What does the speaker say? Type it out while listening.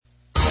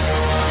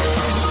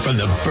from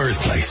the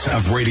birthplace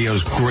of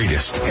radio's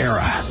greatest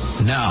era.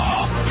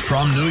 Now,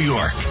 from New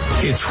York,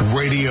 it's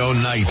Radio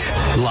Night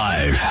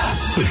Live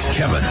with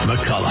Kevin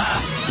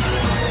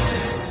McCullough.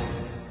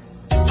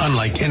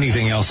 Unlike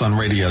anything else on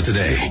radio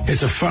today,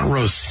 it's a front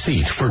row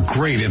seat for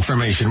great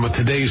information with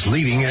today's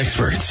leading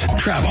experts.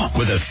 Travel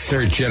with a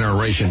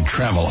third-generation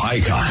travel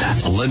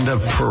icon, Linda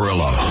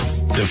Perillo.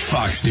 The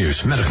Fox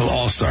News Medical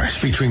All-Stars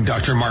featuring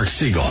Dr. Mark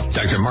Siegel,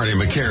 Dr. Marty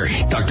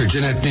McCary, Dr.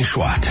 Jeanette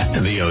Nishwat,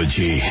 and the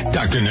OG,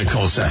 Dr.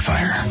 Nicole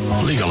Sapphire.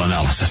 Legal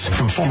analysis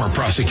from former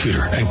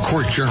prosecutor and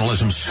court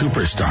journalism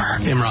superstar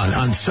Imran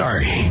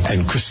Ansari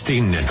and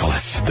Christine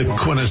Nicholas. The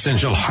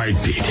quintessential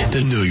heartbeat,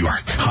 the New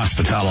York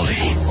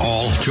hospitality.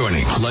 All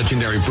joining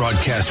legendary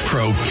broadcast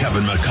pro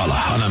Kevin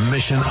McCullough on a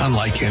mission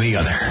unlike any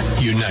other.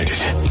 United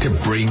to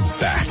bring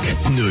back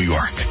New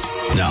York.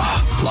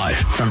 Now, live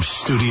from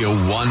Studio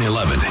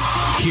 111,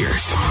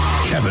 here's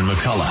Kevin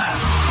McCullough.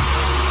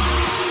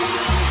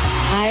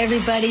 Hi,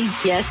 everybody.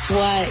 Guess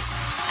what?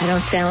 I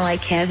don't sound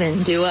like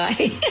Kevin, do I?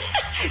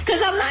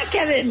 Because I'm not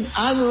Kevin.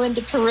 I'm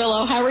Linda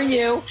Perillo. How are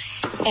you?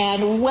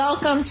 And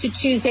welcome to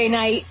Tuesday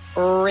night,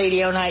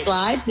 Radio Night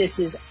Live. This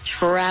is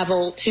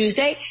Travel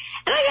Tuesday.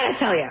 And I got to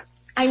tell you,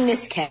 I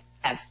miss Kev.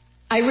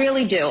 I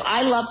really do.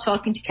 I love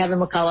talking to Kevin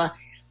McCullough.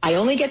 I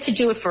only get to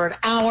do it for an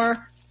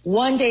hour,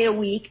 one day a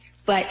week.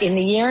 But in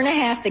the year and a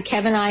half that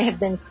Kevin and I have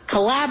been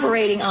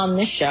collaborating on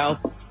this show,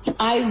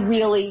 I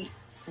really,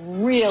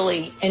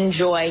 really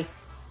enjoy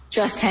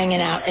just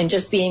hanging out and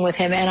just being with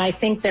him. And I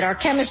think that our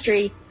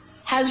chemistry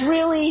has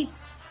really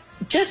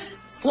just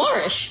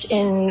flourished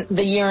in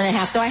the year and a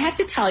half. So I have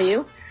to tell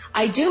you,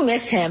 I do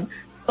miss him.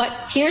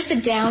 But here's the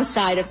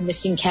downside of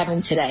missing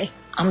Kevin today.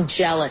 I'm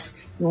jealous.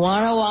 You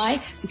want to know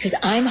why? Because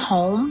I'm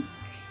home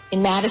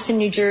in Madison,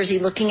 New Jersey,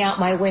 looking out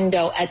my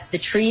window at the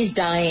trees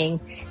dying,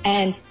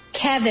 and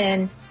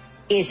Kevin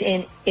is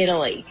in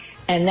Italy.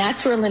 And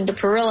that's where Linda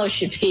Perillo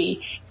should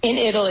be, in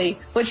Italy.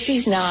 But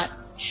she's not.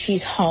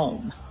 She's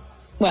home.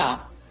 Well,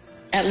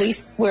 at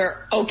least we're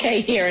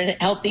okay here and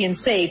healthy and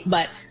safe.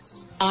 But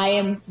I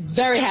am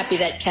very happy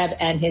that Kev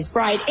and his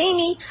bride,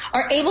 Amy,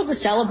 are able to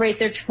celebrate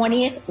their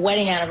 20th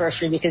wedding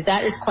anniversary, because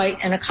that is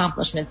quite an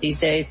accomplishment these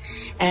days.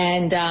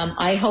 And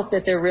I hope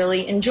that they're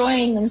really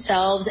enjoying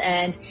themselves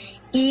and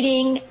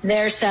eating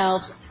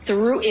themselves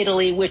through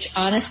Italy, which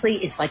honestly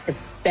is like the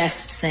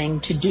best thing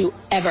to do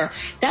ever.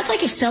 That's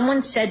like if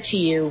someone said to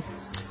you,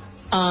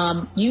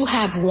 you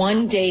have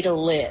one day to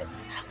live,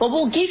 but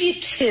we'll give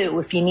you two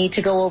if you need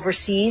to go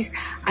overseas.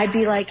 I'd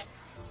be like,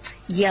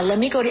 yeah, let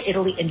me go to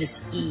Italy and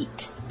just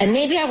eat. And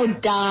maybe I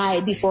would die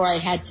before I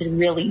had to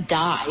really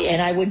die.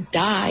 And I would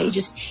die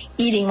just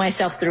eating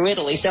myself through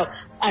Italy. So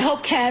I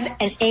hope Kev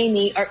and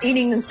Amy are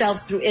eating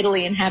themselves through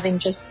Italy and having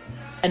just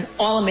an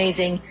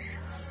all-amazing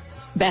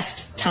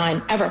best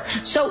time ever.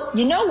 So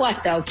you know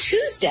what, though?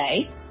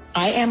 Tuesday,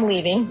 I am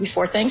leaving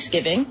before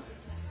Thanksgiving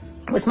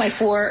with my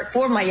four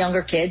of my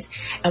younger kids,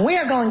 and we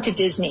are going to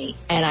Disney.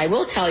 And I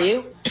will tell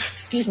you,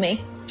 excuse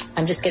me,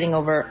 I'm just getting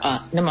over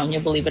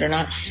pneumonia, believe it or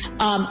not.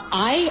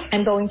 I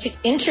am going to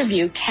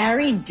interview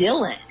Carrie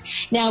Dillon.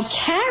 Now,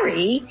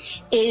 Carrie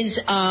is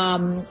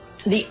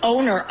the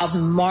owner of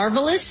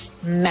Marvelous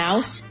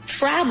Mouse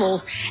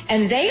Travels,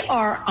 and they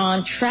are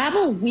on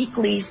Travel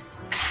Weekly's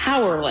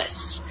Power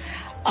List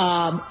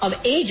of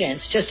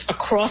agents just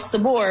across the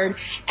board.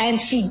 And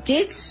she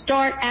did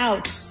start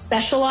out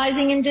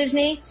specializing in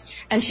Disney,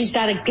 and she's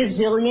got a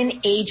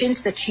gazillion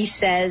agents that she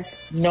says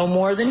know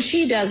more than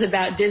she does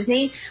about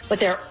Disney, but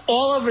they're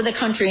all over the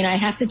country. And I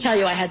have to tell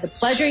you, I had the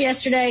pleasure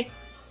yesterday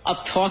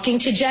of talking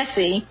to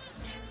Jesse,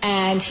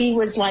 and he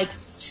was like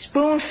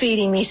spoon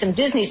feeding me some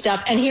Disney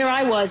stuff. And here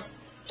I was,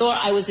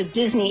 thought I was a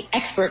Disney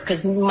expert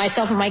because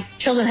myself and my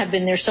children have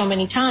been there so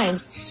many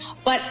times,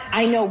 but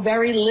I know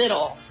very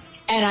little.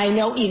 And I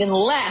know even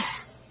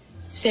less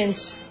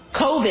since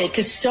COVID,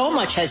 because so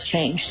much has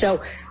changed.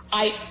 So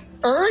I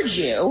urge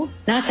you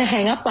not to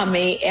hang up on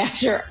me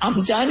after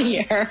I'm done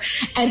here,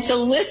 and to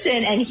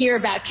listen and hear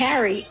about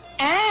Carrie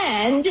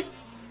and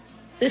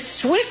the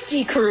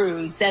Swifty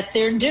cruise that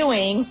they're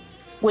doing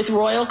with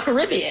Royal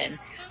Caribbean.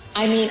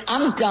 I mean,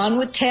 I'm done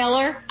with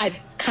Taylor. I've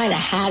kind of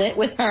had it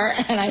with her,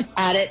 and I've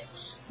had it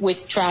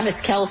with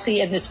Travis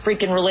Kelce and this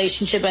freaking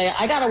relationship.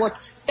 I got to work.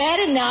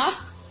 Bad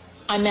enough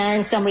I'm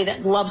marrying somebody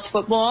that loves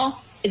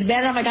football. It's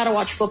bad enough I got to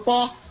watch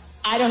football.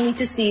 I don't need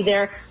to see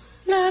their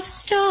love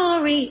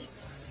story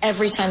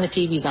every time the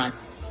TV's on.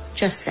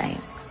 Just saying.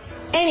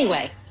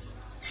 Anyway,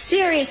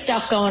 serious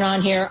stuff going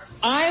on here.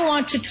 I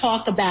want to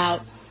talk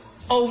about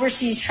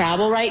overseas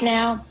travel right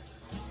now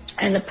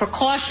and the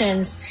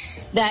precautions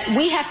that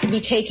we have to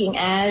be taking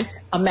as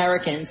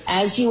Americans,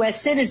 as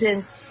U.S.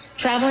 citizens,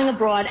 traveling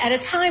abroad at a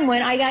time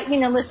when I got,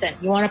 listen,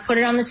 you want to put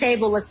it on the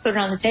table, let's put it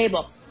on the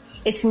table.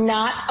 It's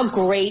not a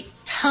great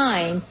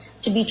time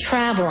to be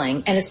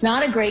traveling, and it's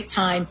not a great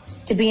time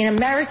to be an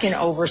American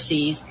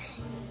overseas,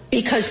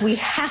 because we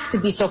have to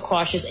be so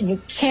cautious, and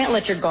you can't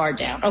let your guard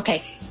down.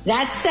 Okay,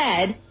 that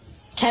said,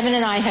 Kevin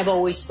and I have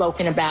always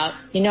spoken about,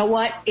 you know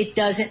what? It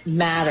doesn't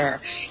matter.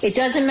 It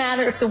doesn't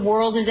matter if the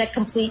world is at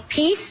complete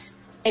peace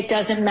It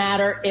doesn't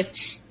matter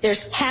if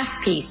there's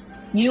half peace.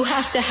 You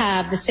have to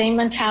have the same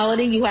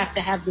mentality. You have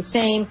to have the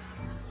same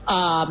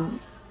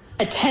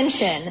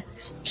attention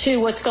to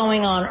what's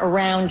going on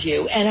around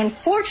you. And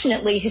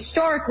unfortunately,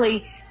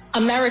 historically,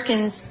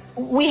 Americans,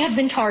 we have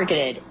been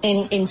targeted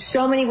in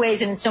so many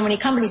ways and in so many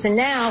companies. And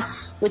now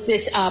with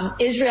this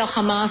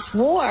Israel-Hamas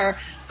war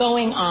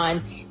going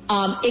on,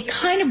 it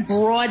kind of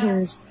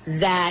broadens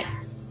that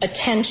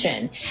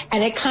attention.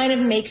 And it kind of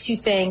makes you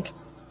think,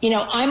 you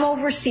know, I'm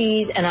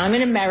overseas and I'm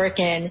an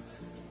American.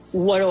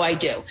 What do I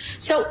do?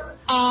 So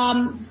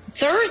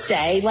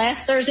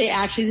last Thursday,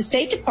 actually, the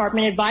State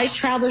Department advised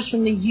travelers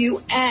from the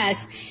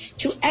U.S.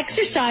 to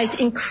exercise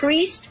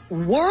increased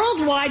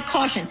worldwide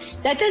caution.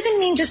 That doesn't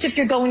mean just if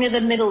you're going to the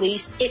Middle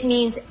East. It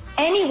means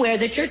anywhere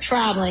that you're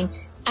traveling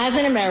as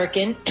an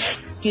American,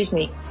 excuse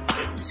me,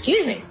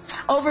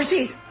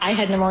 overseas. I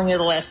had pneumonia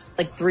the last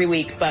 3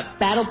 weeks, but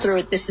battled through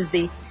it. This is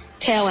the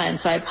tail end,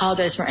 so I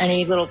apologize for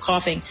any little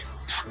coughing.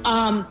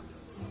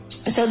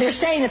 So they're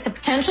saying that the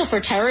potential for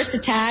terrorist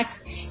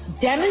attacks,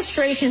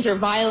 demonstrations, or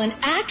violent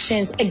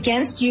actions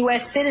against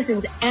U.S.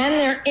 citizens and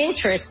their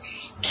interests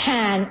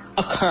can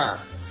occur.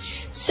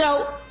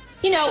 So,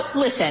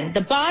 listen,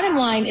 the bottom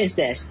line is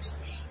this.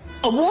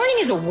 A warning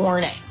is a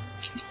warning.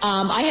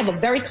 I have a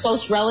very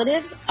close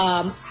relative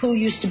who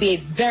used to be a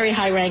very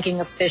high-ranking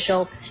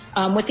official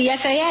with the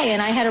FAA,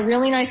 and I had a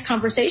really nice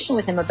conversation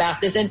with him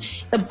about this. And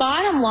the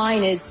bottom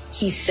line is,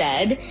 he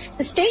said,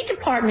 the State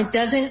Department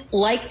doesn't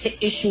like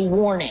to issue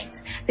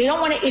warnings. They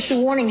don't want to issue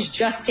warnings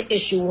just to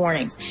issue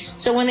warnings.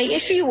 So when they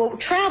issue you a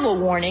travel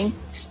warning,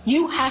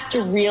 you have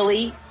to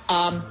really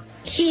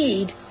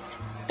heed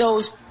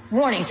those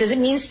warnings. Does it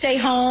mean stay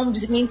home?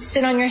 Does it mean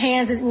sit on your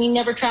hands? Does it mean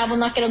never travel,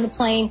 not get on the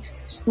plane,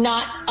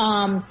 not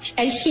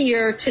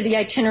adhere to the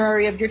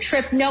itinerary of your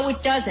trip? No,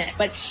 it doesn't.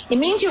 But it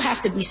means you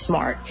have to be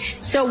smart.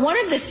 So one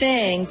of the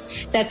things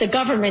that the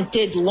government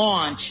did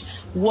launch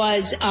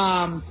was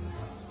a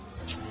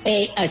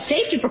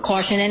safety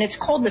precaution, and it's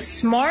called the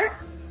Smart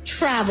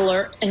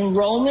Traveler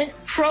Enrollment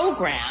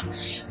Program.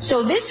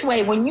 So this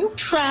way, when you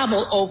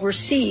travel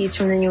overseas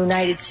from the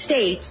United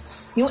States,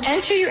 you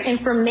enter your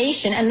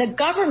information, and the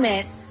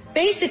government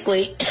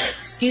basically,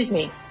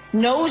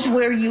 knows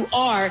where you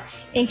are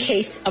in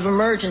case of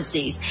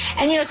emergencies.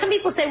 And, some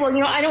people say, well,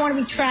 I don't want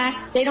to be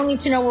tracked. They don't need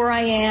to know where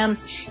I am.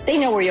 They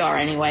know where you are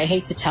anyway. I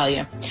hate to tell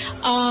you.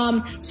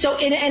 And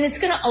it's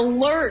going to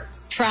alert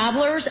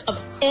travelers of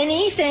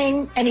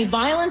anything, any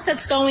violence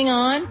that's going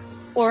on,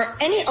 or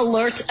any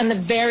alerts on the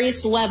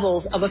various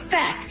levels of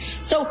effect.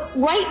 So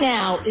right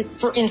now,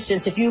 for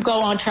instance, if you go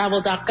on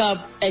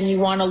travel.gov and you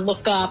want to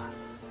look up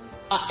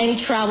any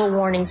travel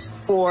warnings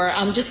for,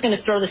 I'm just going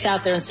to throw this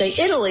out there and say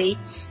Italy,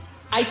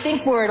 I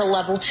think we're at a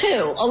level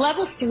 2. A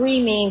level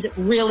 3 means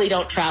really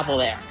don't travel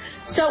there.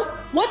 So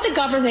what the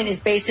government is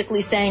basically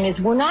saying is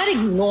we're not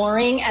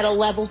ignoring at a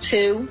level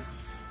 2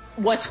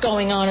 what's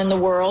going on in the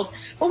world,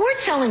 but we're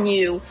telling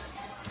you,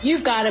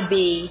 you've got to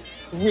be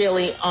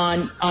really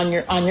on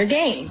your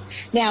game.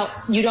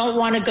 Now, you don't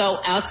want to go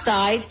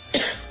outside,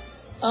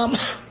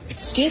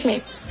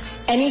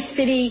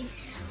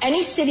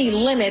 any city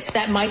limits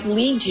that might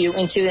lead you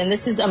into, and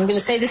I'm going to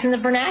say this in the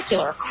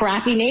vernacular, a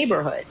crappy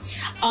neighborhood.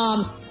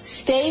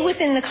 Stay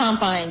within the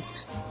confines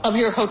of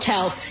your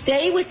hotel.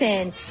 Stay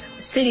within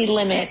city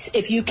limits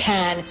if you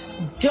can.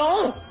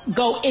 Don't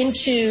go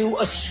into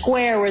a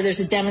square where there's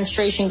a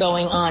demonstration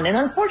going on. And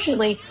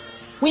unfortunately,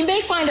 we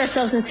may find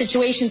ourselves in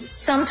situations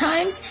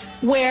sometimes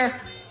where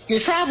you're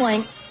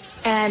traveling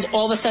and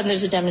all of a sudden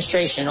there's a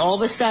demonstration. All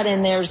of a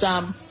sudden there's,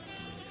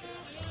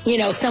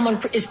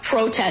 someone is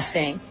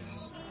protesting.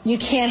 You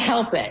can't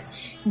help it.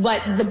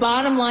 But the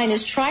bottom line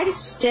is try to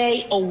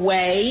stay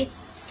away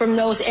from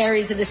those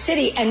areas of the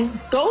city and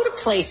go to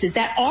places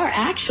that are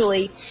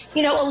actually, a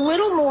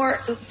little more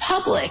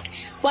public,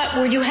 but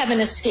where you have an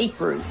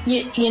escape route.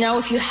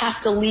 If you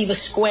have to leave a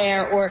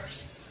square, or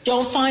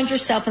don't find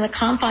yourself in the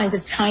confines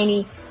of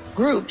tiny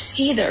groups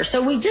either.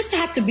 So we just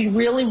have to be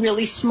really,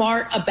 really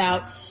smart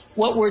about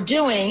what we're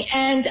doing.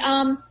 And,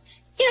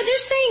 they're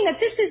saying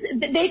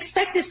that they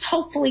expect this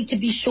hopefully to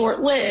be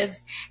short-lived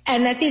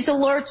and that these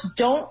alerts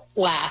don't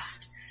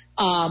last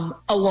a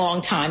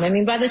long time. I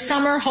mean, by the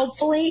summer,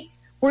 hopefully,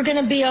 we're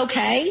going to be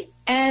okay.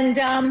 And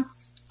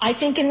I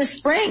think in the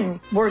spring,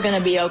 we're going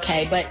to be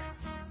okay. But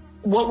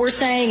what we're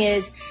saying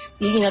is,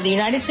 the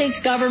United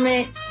States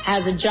government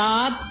has a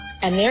job,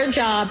 and their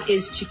job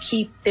is to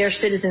keep their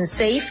citizens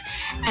safe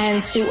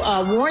and to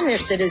warn their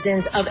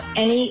citizens of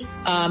any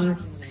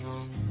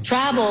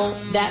travel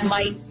that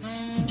might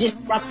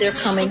disrupt their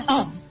coming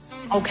home.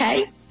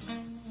 Okay?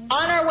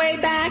 On our way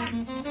back,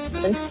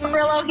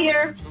 Perillo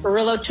here,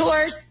 Perillo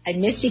Tours. I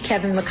miss you,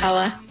 Kevin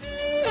McCullough.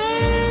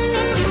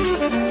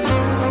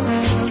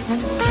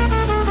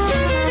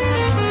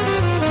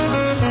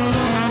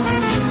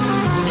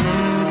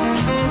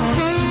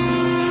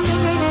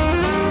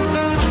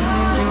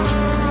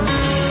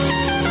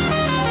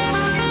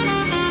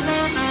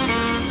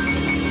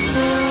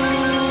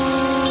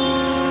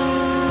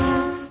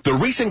 The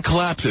recent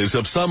collapses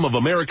of some of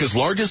America's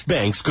largest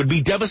banks could be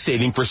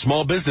devastating for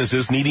small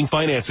businesses needing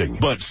financing.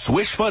 But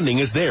Swish Funding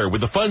is there with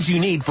the funds you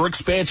need for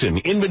expansion,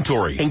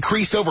 inventory,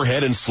 increased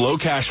overhead, and slow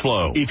cash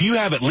flow. If you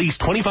have at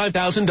least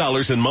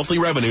 $25,000 in monthly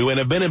revenue and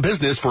have been in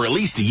business for at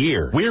least a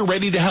year, we're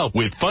ready to help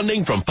with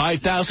funding from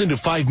 $5,000 to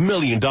 $5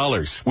 million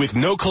with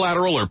no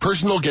collateral or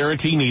personal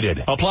guarantee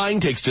needed.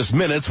 Applying takes just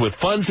minutes with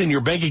funds in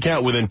your bank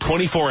account within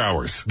 24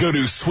 hours. Go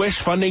to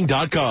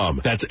swishfunding.com.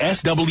 That's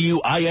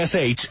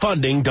SWISH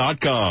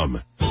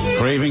funding.com.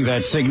 Craving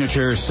that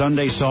signature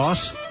Sunday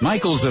sauce?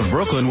 Michael's of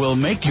Brooklyn will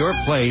make your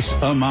place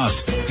a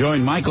must.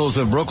 Join Michael's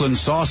of Brooklyn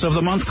Sauce of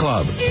the Month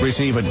Club.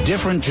 Receive a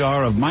different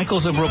jar of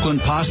Michael's of Brooklyn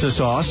pasta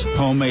sauce,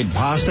 homemade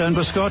pasta and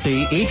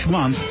biscotti each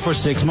month for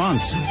 6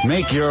 months.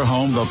 Make your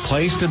home the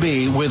place to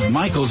be with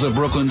Michael's of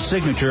Brooklyn's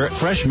signature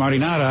fresh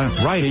marinara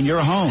right in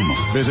your home.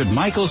 Visit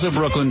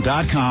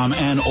michaelsofbrooklyn.com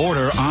and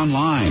order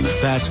online.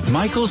 That's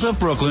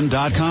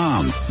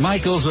michaelsofbrooklyn.com.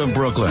 Michael's of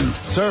Brooklyn,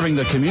 serving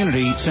the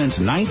community since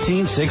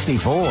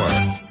 1964.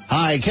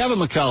 Hi, Kevin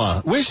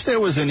McCullough. Wish there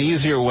was an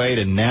easier way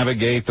to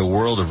navigate the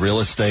world of real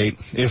estate.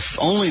 If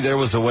only there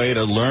was a way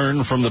to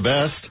learn from the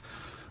best.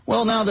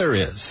 Well, now there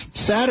is.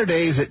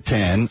 Saturdays at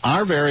 10,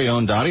 our very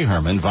own Dottie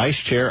Herman, Vice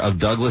Chair of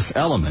Douglas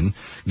Elliman,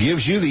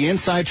 gives you the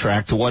inside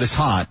track to what is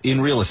hot in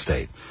real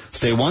estate.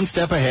 Stay one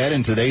step ahead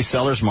in today's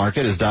seller's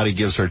market as Dottie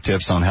gives her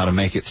tips on how to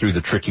make it through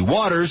the tricky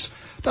waters.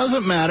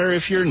 Doesn't matter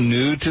if you're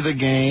new to the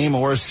game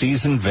or a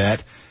seasoned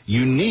vet.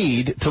 You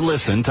need to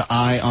listen to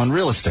Eye on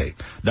Real Estate.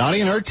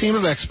 Dottie and her team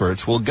of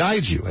experts will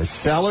guide you as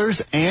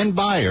sellers and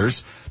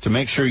buyers to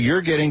make sure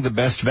you're getting the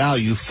best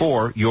value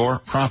for your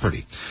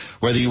property.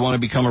 Whether you want to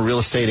become a real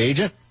estate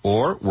agent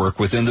or work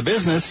within the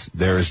business,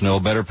 there is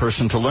no better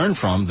person to learn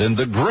from than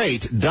the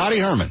great Dottie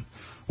Herman.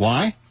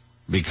 Why?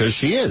 Because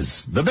she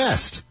is the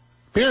best.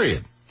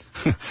 Period.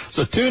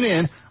 So tune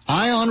in,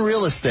 Eye on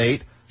Real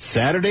Estate,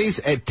 Saturdays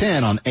at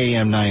 10 on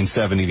AM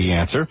 970 The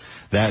Answer.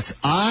 That's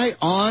Eye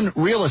on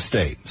Real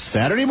Estate.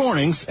 Saturday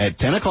mornings at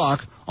 10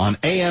 o'clock on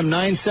AM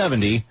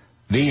 970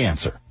 The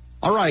Answer.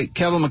 All right,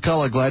 Kevin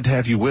McCullough, glad to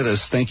have you with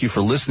us. Thank you for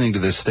listening to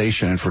this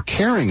station and for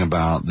caring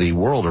about the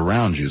world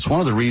around you. It's one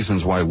of the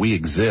reasons why we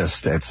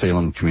exist at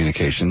Salem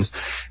Communications.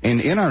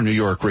 And in our New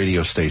York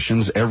radio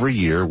stations, every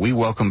year we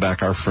welcome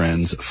back our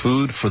friends,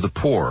 Food for the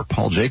Poor.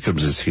 Paul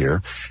Jacobs is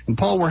here. And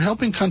Paul, we're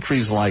helping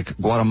countries like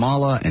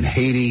Guatemala and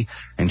Haiti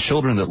and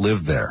children that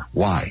live there.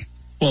 Why?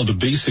 Well, the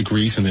basic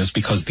reason is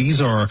because these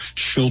are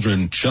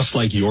children just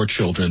like your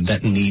children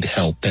that need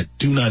help, that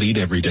do not eat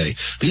every day.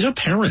 These are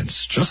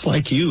parents just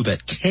like you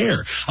that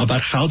care about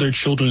how their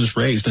children is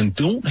raised and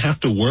don't have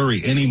to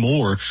worry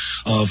anymore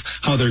of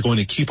how they're going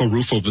to keep a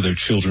roof over their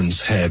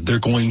children's head. They're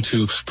going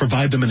to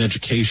provide them an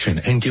education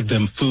and give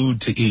them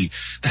food to eat.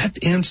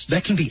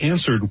 That can be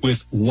answered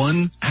with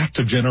one act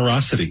of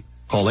generosity.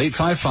 Call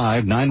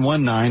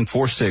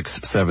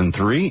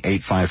 855-919-4673,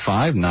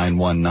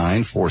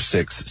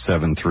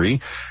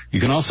 855-919-4673. You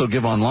can also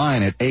give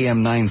online at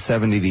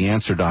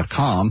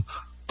am970theanswer.com,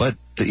 but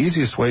the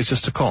easiest way is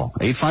just to call,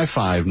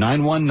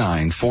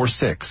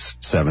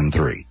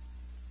 855-919-4673.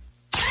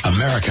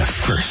 America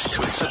First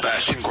with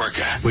Sebastian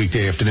Gorka.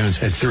 Weekday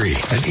afternoons at 3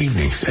 and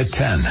evenings at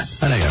 10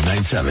 on AM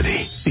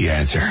 970. The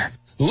Answer.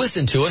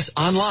 Listen to us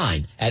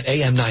online at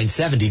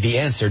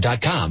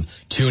am970theanswer.com.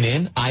 Tune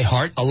in,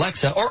 iHeart,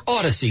 Alexa, or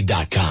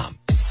Odyssey.com.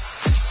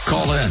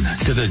 Call in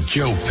to the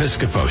Joe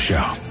Piscopo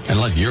Show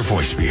and let your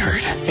voice be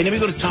heard. Hey, let me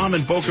go to Tom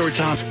in Boca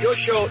Raton. Your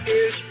show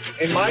is,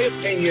 in my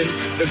opinion,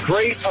 the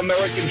great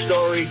American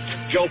story.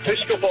 Joe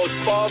Piscopo's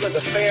father,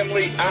 the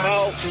family,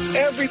 Al,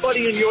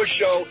 everybody in your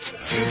show.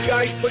 You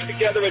guys put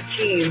together a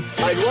team.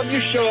 I love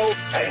your show.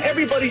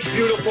 Everybody's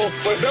beautiful.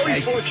 We're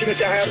very fortunate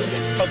to have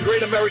a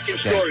great American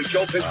story,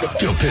 Joe Piscopo.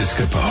 Joe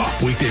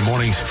Piscopo, weekday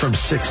mornings from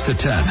 6 to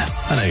 10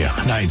 on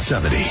AM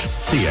 970.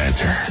 The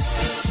Answer.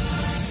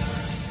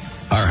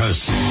 Our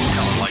hosts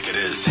tell them like it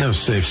is. No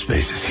safe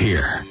spaces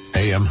here.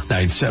 AM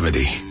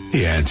 970.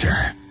 The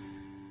Answer.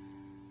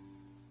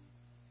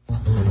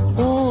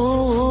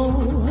 Ooh,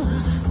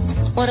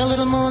 what a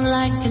little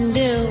moonlight can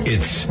do.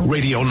 It's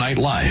Radio Night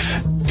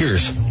Live.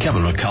 Here's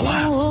Kevin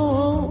McCullough.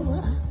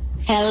 Ooh.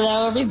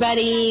 Hello,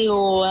 everybody.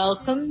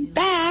 Welcome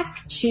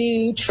back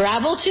to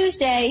Travel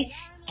Tuesday.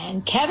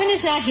 And Kevin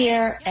is not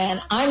here,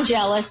 and I'm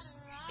jealous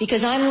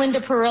because I'm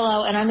Linda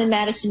Perillo, and I'm in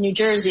Madison, New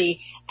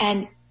Jersey,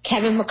 and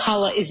Kevin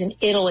McCullough is in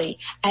Italy.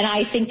 And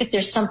I think that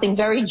there's something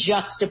very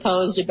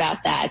juxtaposed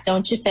about that.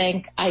 Don't you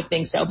think? I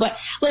think so. But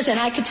listen,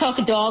 I could talk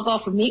a dog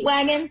off a meat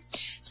wagon.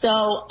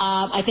 So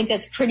I think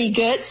that's pretty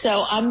good.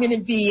 So I'm going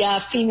to be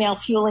female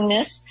fueling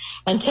this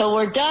until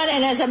we're done.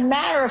 And as a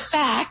matter of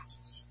fact,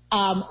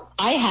 I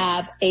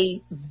have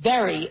a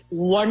very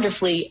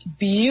wonderfully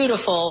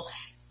beautiful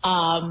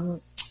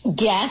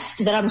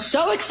guest that I'm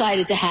so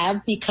excited to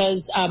have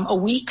because a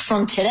week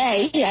from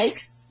today,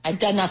 yikes, I've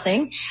done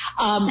nothing.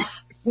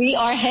 We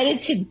are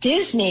headed to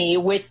Disney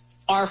with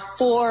our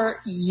 4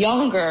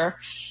 younger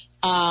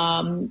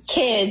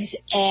kids,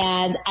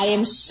 and I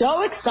am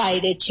so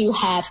excited to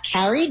have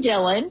Carrie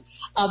Dillon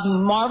of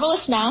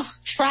Marvelous Mouse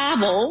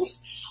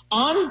Travels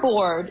on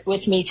board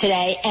with me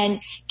today.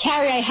 And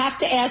Carrie, I have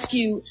to ask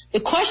you the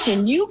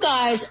question. You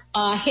guys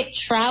hit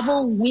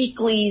Travel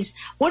Weekly's,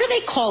 what do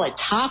they call it?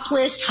 Top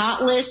list,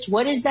 hot list?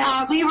 What is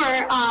that? We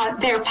were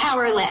their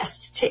power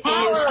list in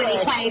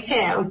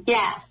 2022.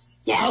 Yes.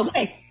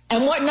 Okay.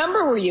 And what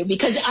number were you?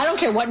 Because I don't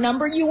care what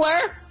number you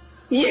were.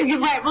 You're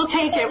right. We'll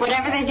take it,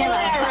 whatever they give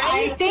us.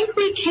 I think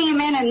we came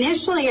in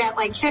initially at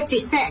like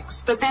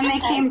 56, but then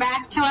they came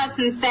back to us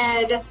and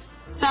said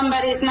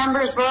somebody's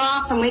numbers were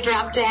off, and we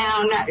dropped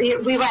down.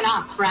 We went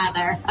up,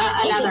 rather,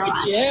 another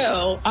one.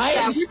 So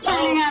we're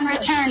planning on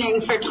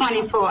returning for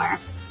 24.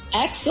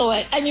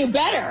 Excellent. And you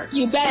better.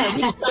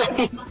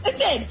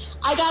 Listen,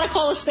 I got to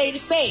call a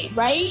spade,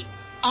 right?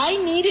 I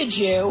needed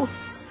you,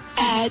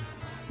 and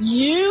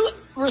you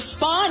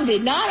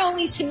responded not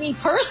only to me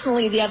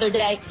personally the other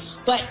day,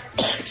 but,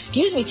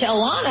 excuse me, to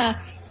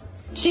Alana,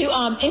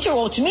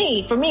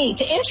 for me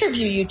to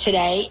interview you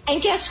today.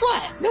 And guess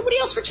what? Nobody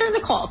else returned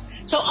the calls.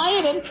 So I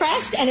am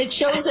impressed, and it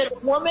shows that a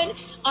woman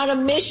on a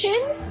mission.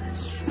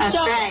 That's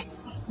right.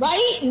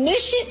 Right?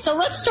 Mission. So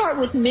let's start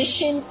with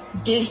Mission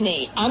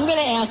Disney. I'm going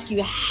to ask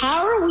you,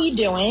 how are we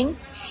doing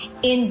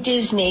in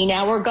Disney?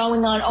 Now we're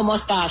going on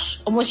almost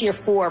year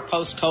 4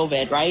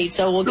 post-COVID, right?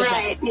 So we'll get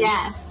right.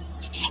 Yes.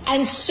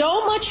 And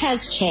so much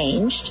has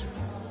changed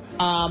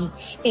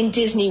in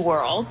Disney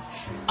World.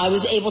 I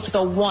was able to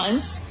go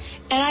once,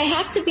 and I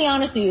have to be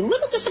honest with you, a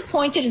little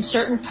disappointed in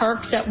certain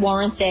perks that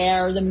weren't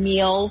there, the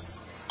meals.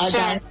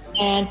 Sure.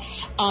 And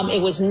it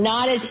was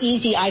not as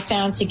easy, I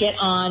found, to get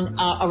on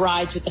a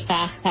rides with the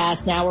Fast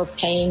Pass. Now we're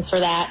paying for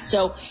that.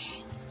 So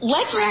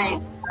let's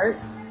start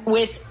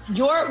with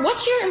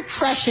what's your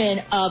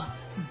impression of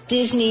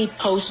Disney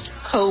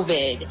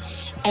post-COVID?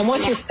 And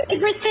what's your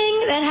favorite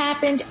thing that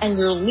happened and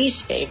your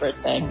least favorite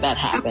thing that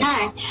happened?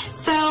 Okay.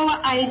 So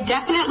I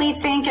definitely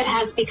think it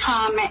has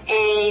become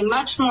a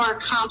much more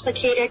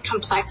complicated,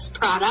 complex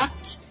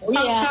product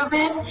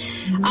post-COVID.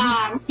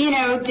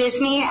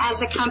 Disney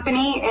as a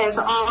company is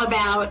all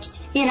about,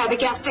 the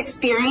guest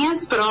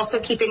experience, but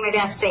also keeping the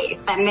guests safe.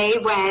 And they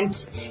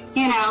went,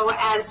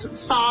 as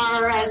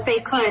far as they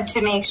could to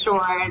make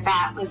sure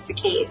that was the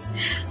case.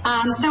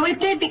 So it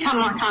did become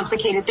more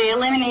complicated. They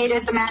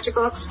eliminated the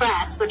Magical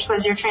Express, which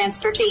was your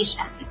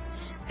transportation.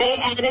 They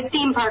added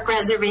theme park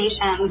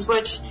reservations,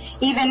 which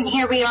even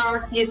here we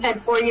are, you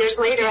said 4 years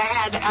later, I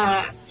had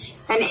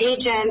an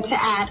agent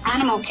at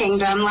Animal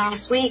Kingdom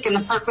last week, and the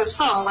park was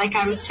full, like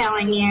I was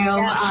telling you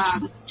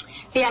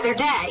the other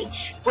day,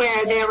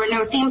 where there were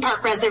no theme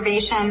park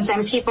reservations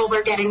and people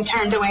were getting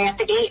turned away at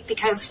the gate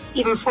because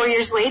even 4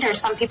 years later,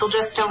 some people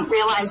just don't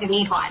realize you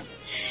need one.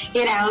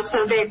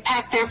 So they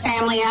pack their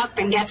family up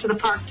and get to the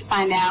park to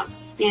find out,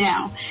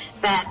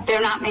 that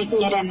they're not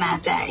making it in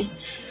that day.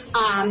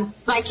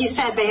 Like you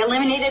said, they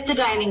eliminated the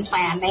dining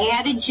plan. They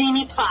added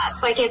Genie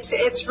Plus. Like it's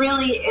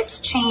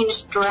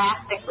changed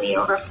drastically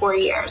over 4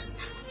 years.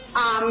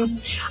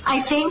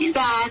 I think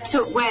that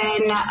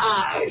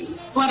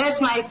what is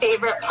my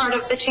favorite part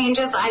of the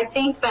changes? I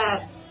think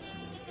that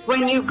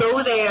when you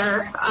go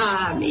there,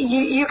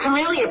 you can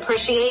really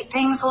appreciate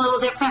things a little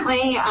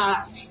differently.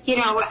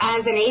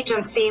 As an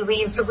agency,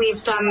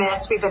 we've done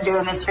this. We've been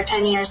doing this for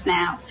 10 years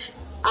now.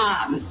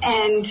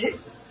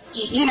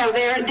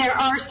 There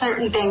are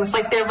certain things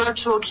like their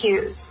virtual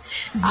queues.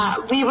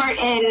 We were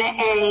in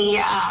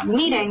a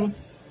meeting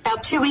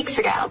about 2 weeks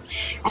ago,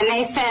 and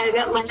they said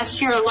that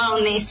last year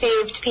alone they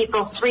saved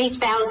people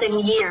 3,000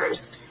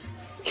 years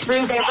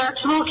through their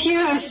virtual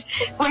queues,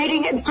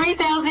 waiting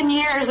 3,000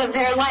 years of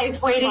their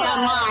life waiting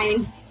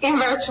online in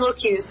virtual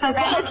queues. So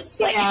that's,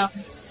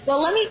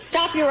 Well, let me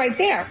stop you right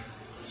there.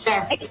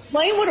 Sure.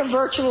 Explain what a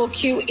virtual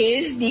queue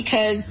is,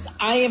 because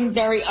I am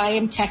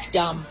tech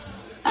dumb.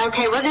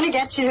 Okay, we're going to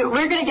get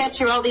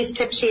you all these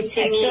tip sheets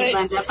you need,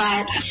 Linda.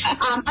 But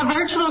a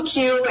virtual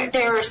queue,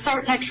 there are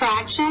certain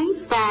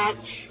attractions that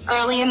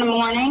early in the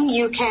morning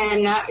you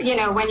can,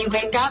 when you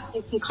wake up,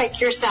 you can click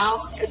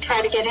yourself,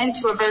 try to get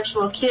into a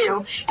virtual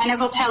queue, and it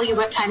will tell you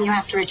what time you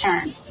have to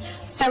return.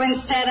 So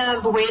instead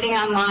of waiting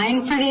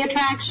online for the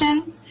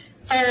attraction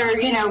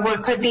for,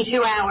 what could be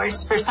 2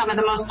 hours for some of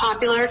the most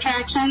popular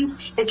attractions,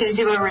 it gives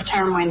you a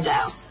return window.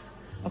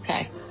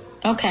 Okay.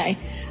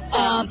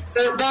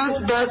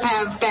 Those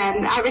have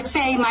been, I would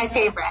say, my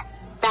favorite.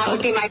 That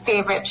would be my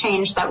favorite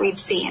change that we've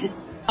seen.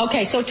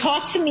 Okay, so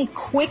talk to me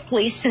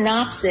quickly,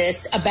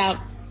 synopsis about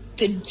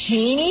the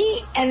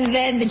Genie, and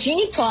then the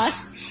Genie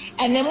Plus,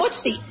 and then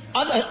what's the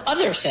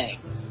other thing?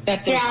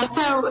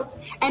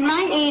 And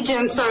my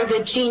agents are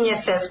the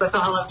geniuses with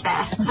all of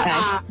this.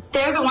 Okay.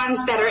 They're the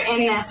ones that are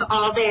in this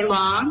all day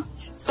long.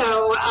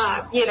 So,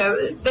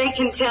 they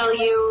can tell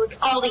you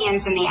all the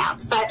ins and the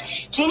outs. But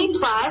Genie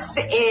Plus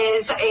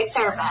is a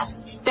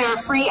service. There are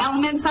free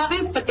elements of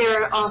it, but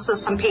there are also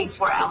some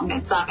paid-for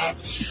elements of it.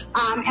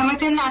 And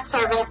within that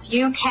service,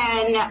 you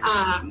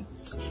can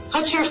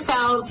put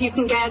yourselves, you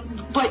can get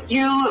what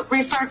you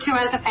refer to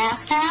as a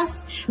fast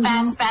pass.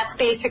 Mm-hmm. That's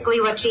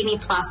basically what Genie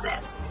Plus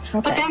is.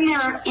 Okay. But then there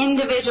are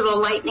individual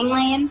lightning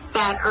lanes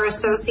that are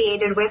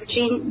associated with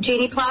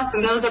Genie Plus,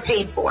 and those are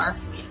paid for.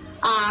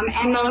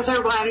 And those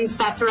are ones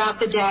that throughout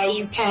the day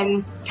you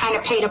can kind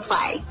of pay to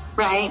play,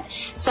 right?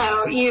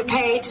 So you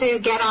pay to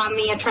get on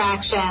the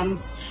attraction,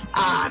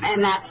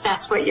 and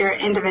that's what your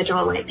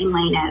individual lightning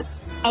lane is.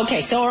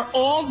 Okay, so are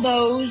all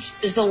those,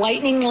 is the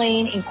lightning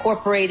lane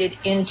incorporated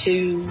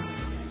into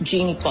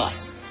Genie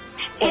Plus?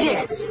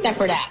 It is.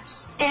 Separate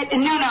apps?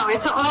 No,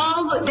 it's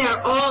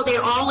they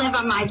all live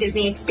on My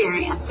Disney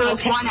Experience. So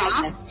it's one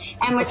app,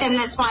 and within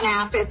this one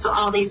app, it's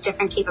all these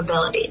different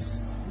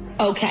capabilities.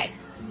 Okay.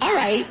 All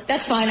right,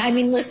 that's fine. I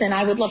mean, listen,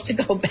 I would love to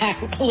go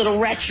back a little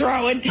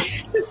retro and do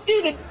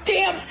the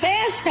damn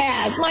Fast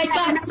Pass. My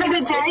God. Remember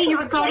the day you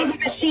would go to the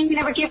machine and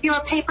it would give you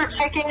a paper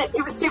ticket?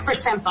 It was super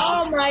simple.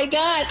 Oh, my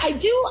God. I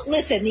do.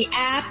 Listen, the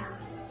app,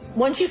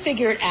 once you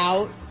figure it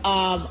out,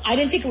 I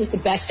didn't think it was the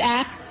best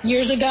app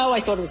years ago.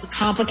 I thought it was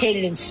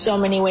complicated in so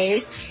many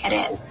ways.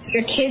 It is.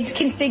 Your kids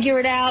can figure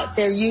it out.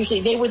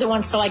 They were the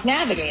ones to, like,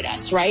 navigate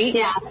us, right?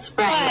 Yes,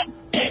 right.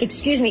 But,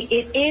 excuse me,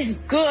 it is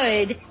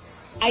good,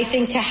 I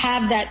think, to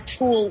have that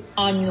tool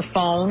on your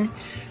phone.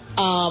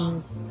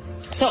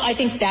 So I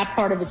think that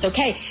part of it's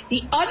okay.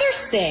 The other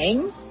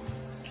thing,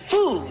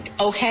 food,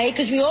 okay?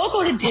 Because we all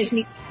go to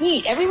Disney to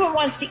eat. Everyone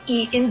wants to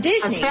eat in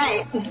Disney. That's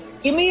right.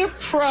 Give me your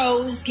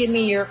pros, give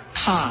me your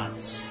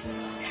cons.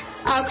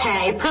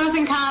 Okay, pros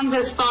and cons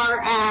as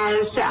far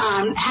as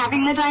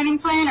having the dining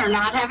plan or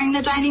not having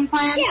the dining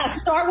plan? Yeah,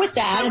 start with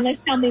that and then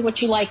tell me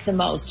what you like the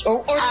most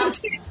or some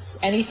tips,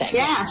 anything.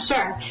 Yeah,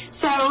 sure.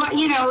 So,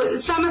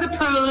 some of the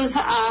pros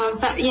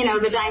of,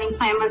 the dining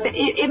plan was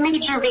it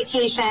made your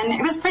vacation,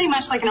 it was pretty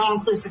much like an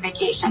all-inclusive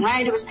vacation,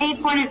 right? It was paid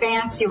for in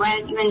advance, you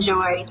went, you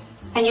enjoyed,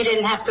 and you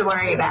didn't have to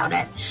worry about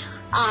it.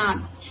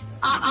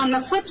 On the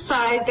flip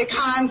side, the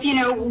cons,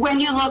 when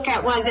you look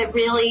at was it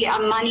really a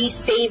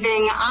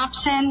money-saving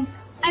option,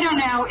 I don't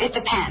know. It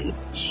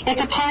depends. It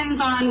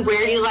depends on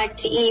where you like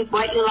to eat,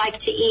 what you like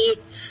to eat.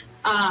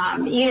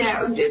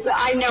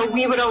 I know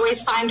we would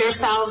always find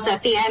ourselves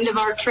at the end of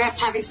our trip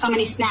having so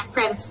many snack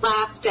credits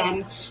left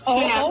and,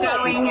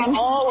 going and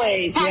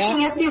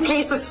packing a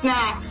suitcase of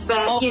snacks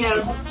that,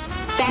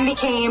 then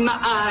became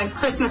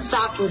Christmas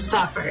stocking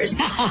stuffers.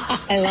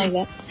 I like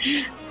that.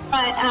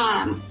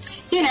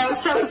 But,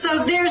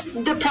 so there's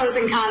the pros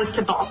and cons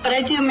to both, but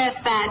I do miss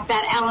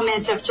that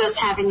element of just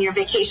having your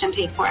vacation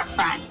paid for up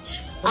front.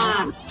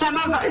 Some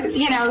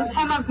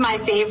of my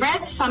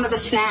favorites, some of the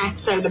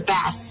snacks are the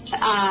best.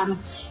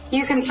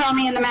 You can throw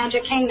me in the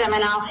Magic Kingdom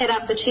and I'll hit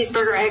up the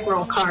cheeseburger egg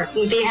roll cart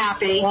and be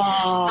happy.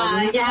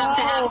 You have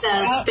to have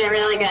those. They're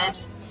really good.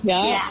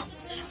 Yeah.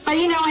 But,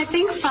 I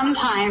think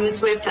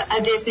sometimes with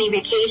a Disney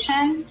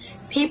vacation,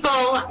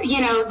 people,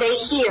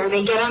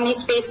 they get on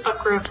these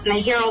Facebook groups and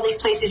they hear all these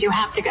places you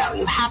have to go.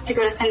 You have to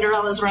go to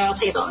Cinderella's Royal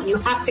Table and you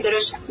have to go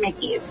to Chef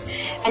Mickey's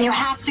and you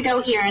have to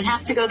go here and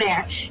have to go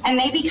there. And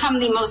they become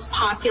the most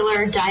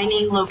popular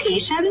dining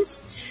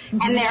locations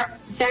and they're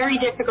very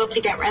difficult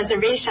to get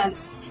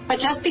reservations. But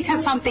just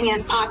because something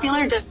is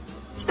popular doesn't mean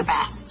it's the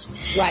best.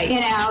 Right.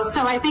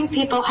 So I think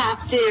people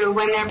have to,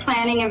 when they're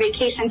planning a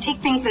vacation, take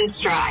things in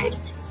stride.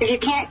 If you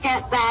can't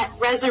get that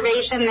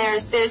reservation,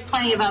 there's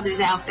plenty of others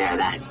out there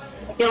that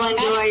you'll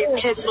enjoy, your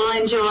kids will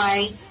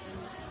enjoy.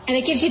 And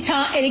it gives you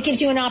time, and it gives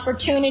you an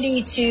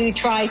opportunity to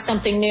try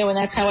something new, and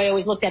that's how I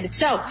always looked at it.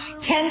 So,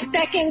 10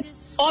 seconds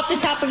off the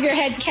top of your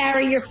head,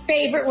 Carrie, your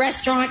favorite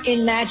restaurant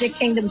in Magic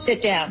Kingdom,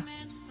 sit down.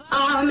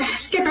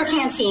 Skipper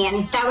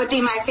Canteen. That would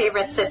be my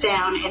favorite sit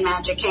down in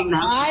Magic Kingdom.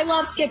 I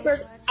love Skipper.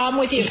 I'm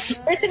with you.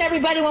 Listen,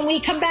 everybody, when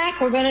we come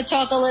back, we're going to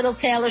talk a little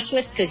Taylor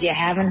Swift because you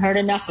haven't heard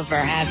enough of her,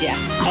 have you?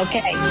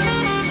 Okay.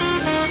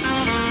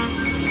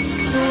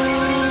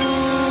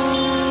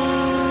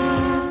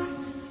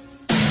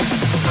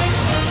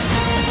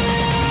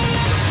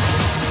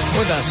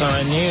 With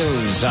SRN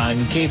News,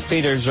 I'm Keith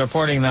Peters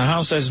reporting the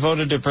House has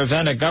voted to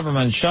prevent a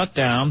government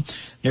shutdown.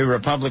 New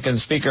Republican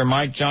Speaker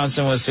Mike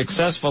Johnson was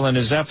successful in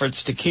his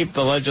efforts to keep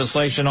the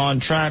legislation on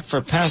track for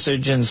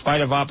passage in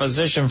spite of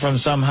opposition from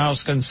some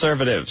House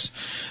conservatives.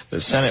 The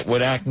Senate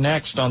would act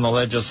next on the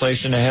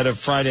legislation ahead of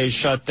Friday's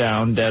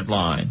shutdown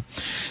deadline.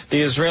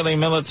 The Israeli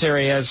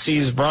military has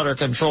seized broader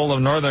control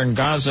of northern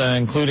Gaza,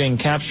 including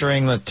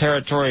capturing the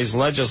territory's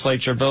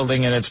legislature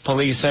building and its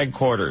police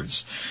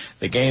headquarters.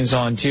 The gains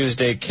on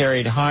Tuesday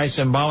carried high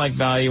symbolic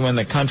value in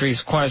the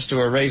country's quest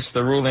to erase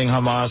the ruling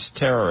Hamas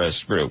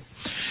terrorist group.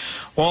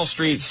 Wall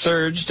Street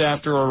surged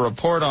after a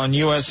report on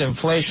U.S.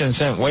 inflation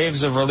sent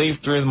waves of relief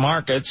through the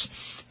markets.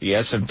 The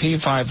S&P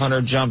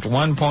 500 jumped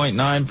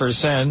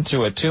 1.9%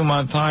 to a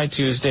two-month high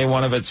Tuesday,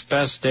 one of its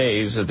best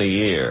days of the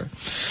year.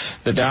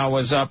 The Dow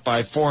was up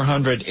by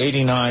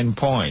 489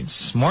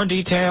 points. More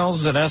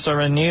details at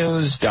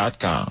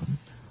srnnews.com.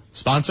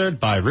 Sponsored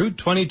by Route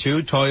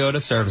 22 Toyota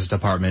Service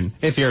Department.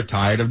 If you're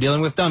tired of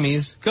dealing with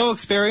dummies, go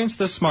experience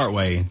the smart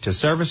way to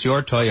service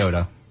your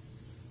Toyota.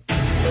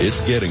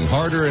 It's getting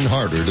harder and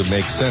harder to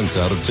make sense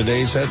out of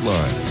today's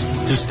headlines.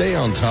 To stay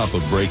on top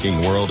of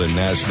breaking world and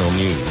national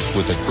news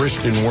with a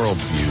Christian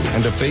worldview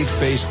and a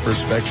faith-based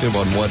perspective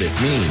on what it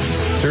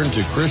means, turn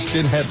to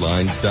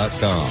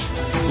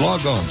ChristianHeadlines.com.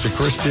 Log on to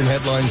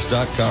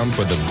ChristianHeadlines.com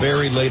for the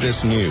very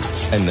latest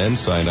news, and then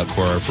sign up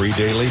for our free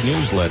daily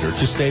newsletter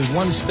to stay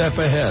one step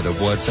ahead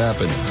of what's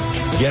happening.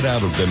 Get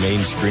out of the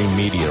mainstream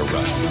media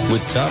rut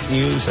with top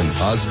news and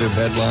positive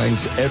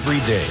headlines every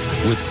day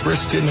with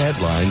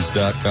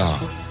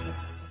ChristianHeadlines.com.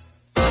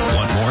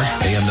 Want more?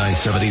 AM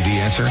 970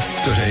 The Answer?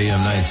 Go to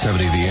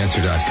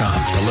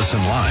AM970TheAnswer.com to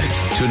listen live.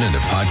 Tune into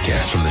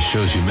podcasts from the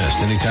shows you missed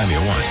anytime you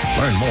want.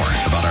 Learn more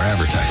about our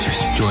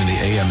advertisers. Join the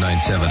AM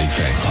 970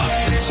 fan club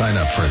and sign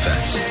up for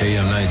events.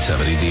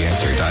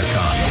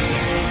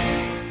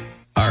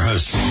 AM970TheAnswer.com. Our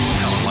hosts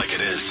tell them like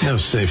it is. No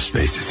safe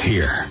spaces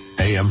here.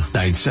 AM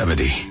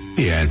 970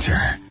 The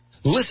Answer.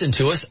 Listen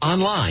to us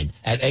online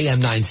at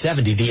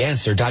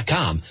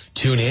AM970TheAnswer.com.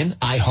 Tune in,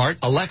 iHeart,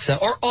 Alexa,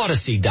 or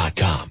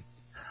Odyssey.com.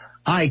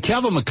 Hi,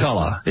 Kevin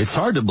McCullough. It's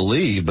hard to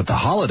believe, but the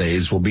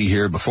holidays will be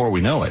here before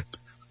we know it.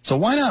 So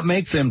why not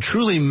make them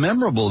truly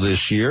memorable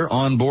this year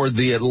on board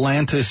the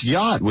Atlantis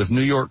yacht with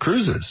New York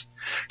Cruises?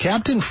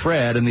 Captain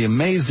Fred and the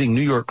amazing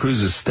New York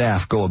Cruises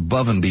staff go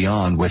above and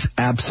beyond with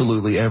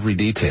absolutely every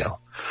detail.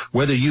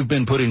 Whether you've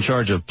been put in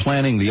charge of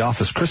planning the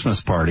office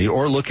Christmas party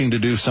or looking to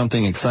do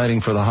something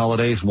exciting for the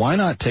holidays, why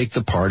not take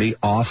the party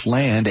off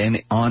land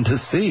and onto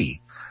sea?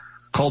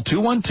 Call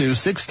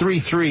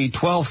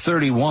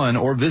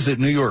 212-633-1231 or visit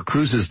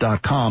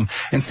NewYorkCruises.com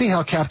and see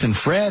how Captain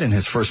Fred and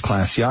his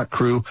first-class yacht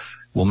crew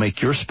will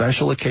make your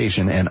special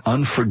occasion an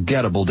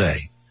unforgettable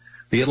day.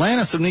 The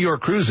Atlantis of New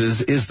York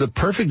Cruises is the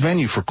perfect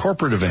venue for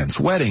corporate events,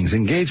 weddings,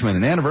 engagement,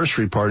 and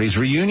anniversary parties,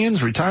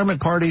 reunions,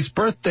 retirement parties,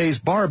 birthdays,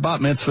 bar bat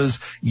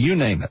mitzvahs, you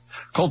name it.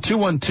 Call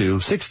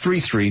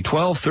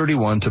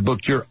 212-633-1231 to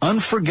book your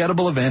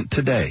unforgettable event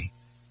today.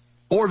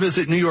 Or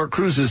visit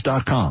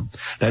NewYorkCruises.com.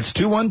 That's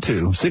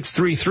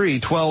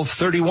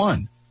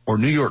 212-633-1231 or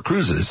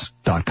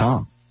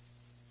NewYorkCruises.com.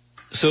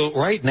 So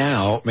right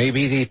now may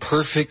be the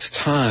perfect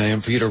time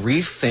for you to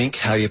rethink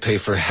how you pay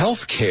for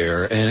health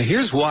care. And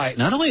here's why.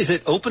 Not only is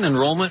it open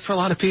enrollment for a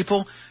lot of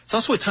people, it's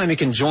also a time you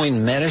can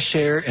join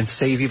MediShare and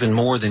save even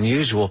more than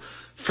usual.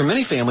 For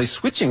many families,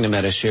 switching to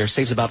MediShare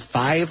saves about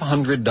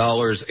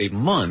 $500 a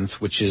month,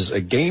 which is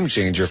a game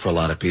changer for a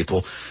lot of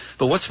people.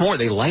 But what's more,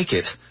 they like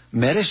it.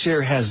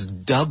 MediShare has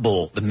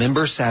double the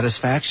member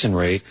satisfaction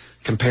rate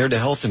compared to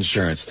health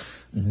insurance.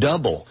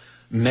 Double.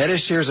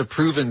 MediShare is a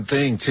proven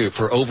thing, too.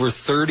 For over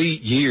 30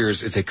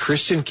 years, it's a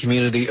Christian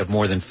community of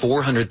more than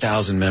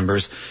 400,000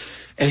 members.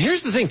 And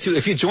here's the thing, too.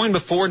 If you join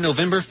before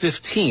November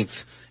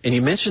 15th and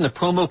you mention the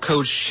promo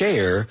code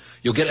SHARE,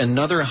 you'll get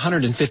another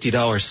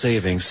 $150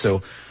 savings.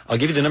 So I'll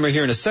give you the number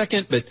here in a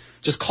second, but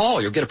just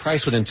call. You'll get a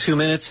price within 2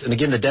 minutes. And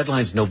again, the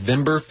deadline's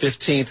November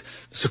 15th.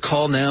 So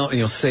call now and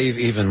you'll save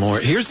even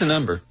more. Here's the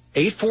number.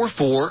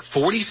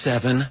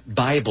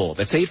 844-47-BIBLE.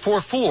 That's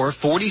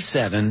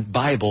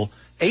 844-47-BIBLE.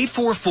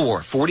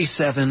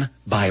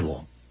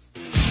 844-47-BIBLE.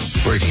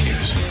 Breaking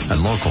news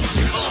and local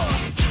news.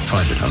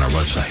 Find it on our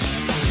website,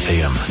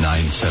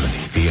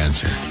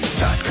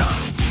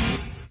 AM970TheAnswer.com.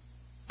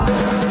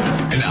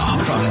 And now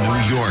from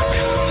New York,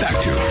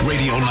 back to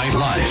Radio Night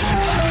Live.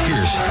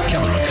 Here's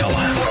Kevin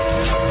McCullough.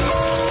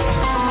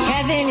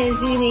 Kevin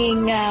is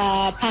eating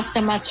pasta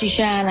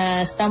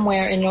matriciana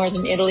somewhere in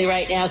northern Italy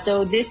right now.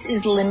 So this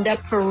is Linda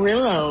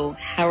Perillo.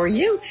 How are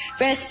you?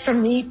 Best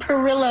from the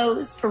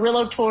Perillos,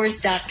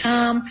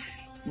 PerilloTours.com.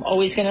 I'm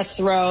always going to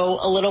throw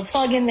a little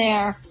plug in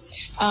there.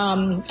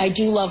 I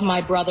do love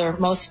my brother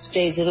most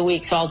days of the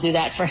week, so I'll do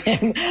that for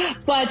him.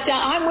 But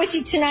I'm with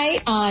you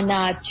tonight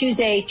on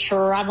Tuesday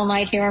Travel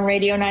Night here on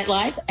Radio Night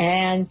Live,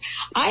 and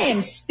I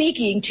am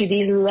speaking to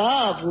the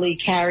lovely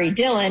Carrie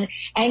Dillon.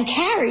 And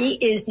Carrie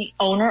is the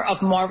owner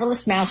of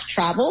Marvelous Mouse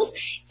Travels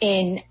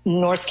in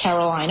North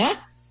Carolina.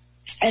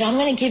 And I'm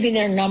going to give you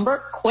their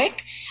number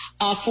quick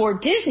for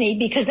Disney,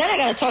 because then I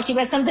got to talk to you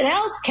about something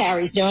else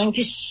Carrie's doing,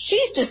 because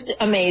she's just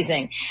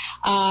amazing.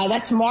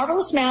 That's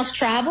Marvelous Mouse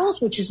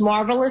Travels, which is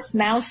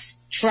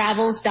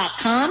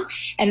marvelousmousetravels.com,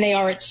 and they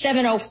are at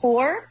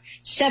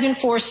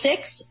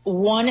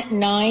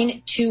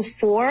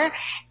 704-746-1924,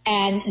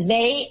 and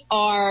they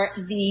are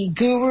the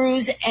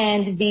gurus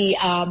and the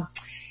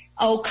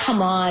oh,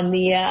 come on,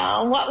 the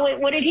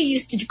what did he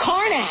used to do?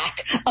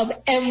 Karnak of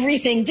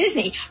everything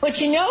Disney. But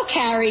you know,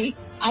 Carrie,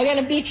 I got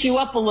to beat you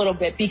up a little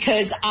bit,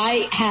 because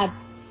I have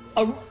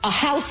a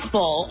house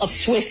full of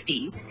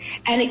Swifties,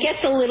 and it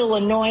gets a little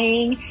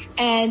annoying,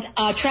 and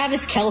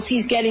Travis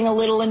Kelce's getting a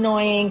little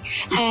annoying,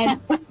 and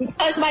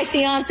because my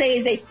fiance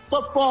is a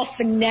football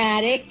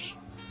fanatic,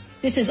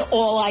 this is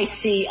all I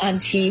see on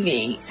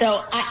TV. So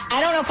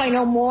I don't know if I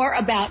know more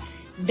about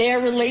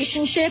their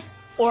relationship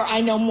or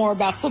I know more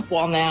about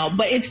football now,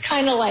 but it's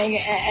kind of like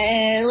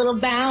a little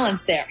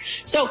balance there.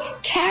 So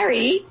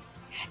Carrie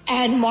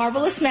and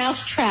Marvelous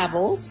Mouse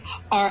Travels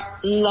are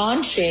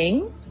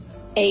launching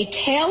a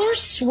Taylor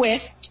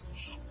Swift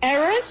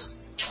Eras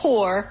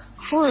Tour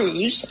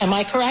cruise. Am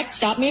I correct?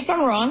 Stop me if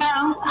I'm wrong.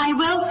 Well, I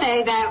will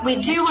say that we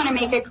do want to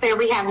make it clear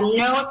we have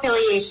no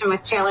affiliation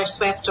with Taylor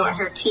Swift or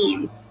her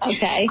team.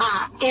 Okay.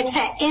 It's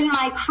an In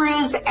My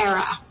Cruise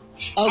era.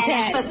 Okay.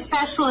 And it's a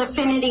special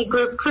affinity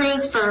group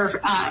cruise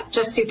for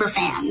just super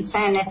fans,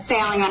 and it's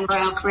sailing on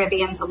Royal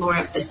Caribbean's Allure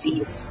of the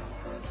Seas.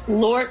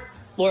 Lord,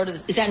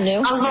 is that new?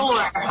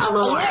 Allure.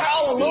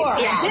 Oh, Allure.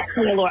 Yes.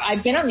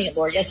 I've been on the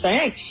Allure. Yes,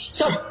 but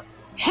so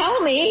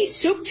tell me,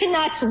 soup to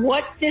nuts,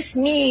 what this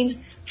means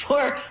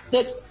for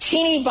the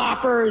teeny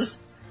boppers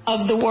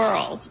of the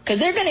world, because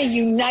they're going to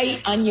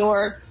unite on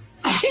your.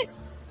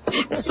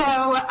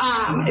 So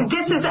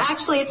this is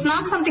actually, it's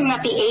not something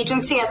that the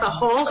agency as a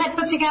whole had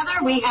put together.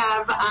 We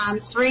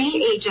have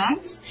 3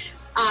 agents.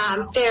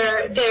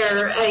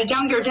 They're a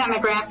younger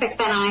demographic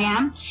than I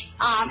am,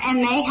 and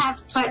they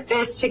have put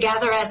this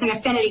together as an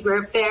affinity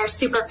group. They're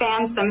super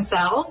fans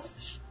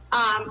themselves.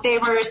 They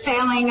were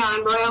sailing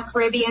on Royal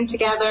Caribbean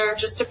together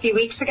just a few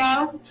weeks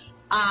ago,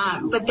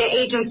 but the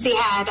agency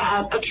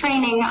had a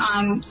training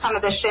on some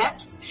of the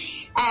ships,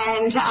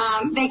 and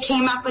they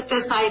came up with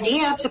this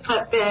idea to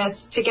put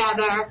this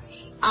together,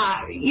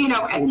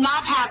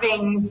 not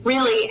having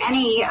really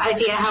any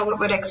idea how it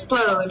would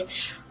explode.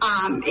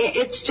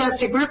 It's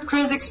just a group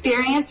cruise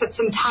experience. It's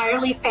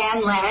entirely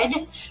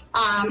fan-led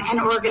and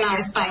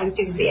organized by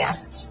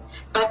enthusiasts.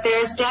 But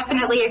there's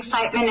definitely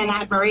excitement and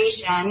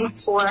admiration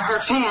for her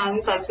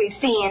fans, as we've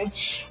seen.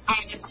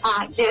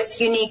 And this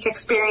unique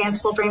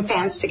experience will bring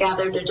fans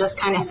together to just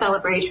kind of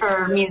celebrate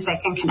her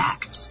music and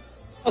connect.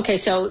 Okay,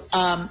 so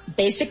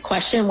basic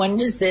question, when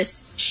does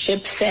this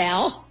ship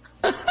sail?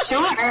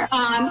 Sure.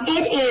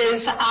 It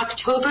is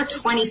October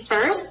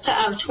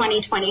 21st of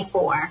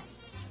 2024.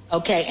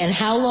 Okay, and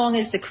how long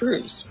is the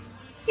cruise?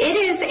 It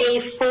is a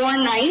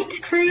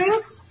 4-night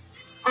cruise.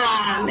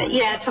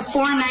 It's a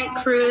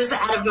 4-night cruise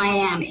out of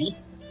Miami.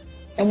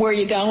 And where are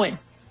you going?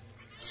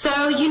 So,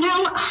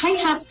 I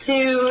have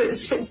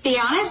to be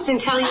honest and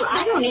tell you,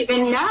 I don't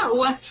even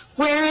know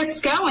where it's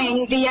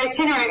going, the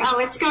itinerary. Oh,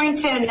 it's going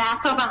to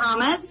Nassau,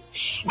 Bahamas,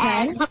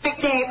 and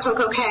Perfect Day at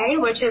Coco Cay,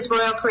 which is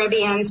Royal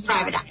Caribbean's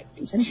private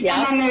island. Yeah.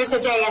 And then there's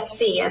a day at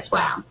sea as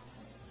well.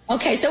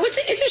 Okay, so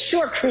it's a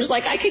short cruise.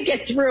 Like, I could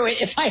get through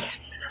it if I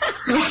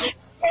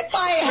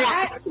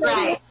had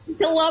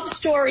the love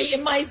story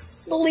in my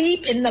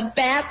sleep, in the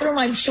bathroom.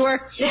 I'm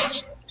sure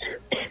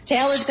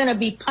Taylor's going to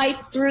be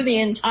piped through the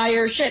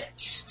entire ship.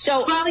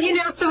 So,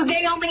 so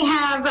they only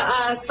have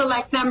a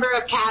select number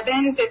of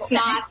cabins. It's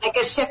not like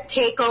a ship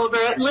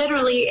takeover. It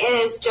literally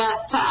is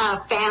just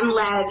a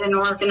fan-led and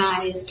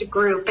organized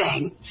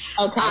grouping.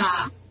 Okay.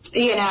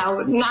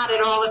 Not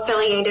at all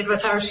affiliated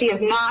with her. She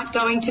is not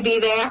going to be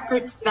there.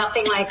 It's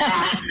nothing like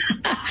that.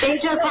 They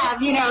just have,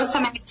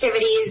 some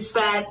activities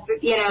that,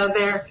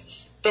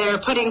 they're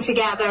putting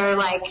together,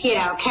 like,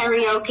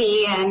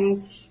 karaoke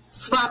and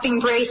swapping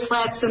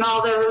bracelets and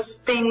all those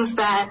things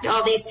that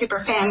all these super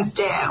fans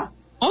do.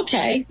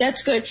 Okay,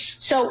 that's good.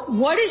 So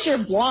what is your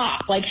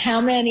block? Like, how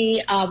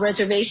many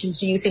reservations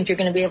do you think you're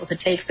going to be able to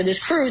take for this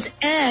cruise?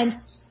 And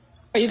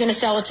are you going to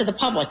sell it to the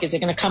public? Is it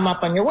going to come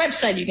up on your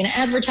website? Are you going to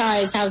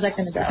advertise? How's that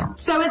going to go?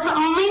 So it's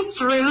only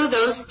through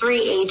those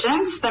 3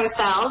 agents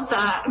themselves,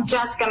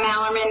 Jessica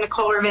Mallerman,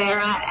 Nicole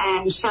Rivera,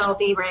 and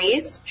Shelby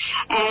Reyes.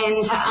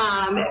 And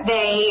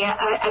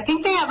I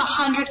think they have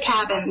 100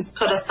 cabins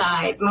put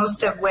aside,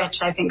 most of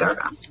which I think are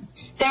gone.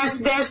 There's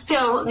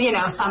still,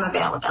 some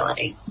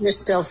availability. There's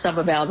still some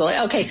availability.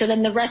 Okay, so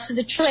then the rest of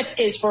the trip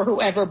is for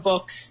whoever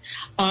books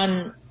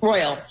on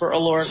Royal for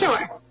Allure.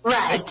 Sure,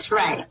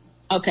 right.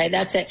 Okay,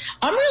 that's it.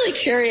 I'm really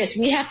curious.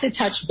 We have to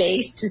touch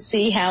base to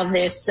see how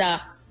this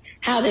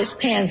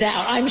pans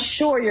out. I'm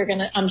sure you're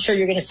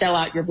gonna sell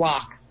out your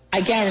block. I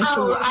guarantee.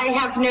 Oh, I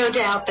have no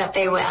doubt that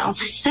they will.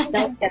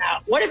 No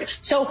doubt.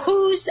 So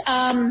whose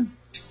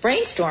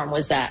brainstorm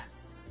was that?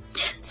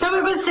 So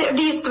it was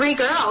these 3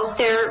 girls.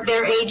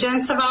 They're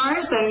agents of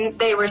ours, and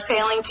they were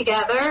sailing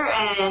together,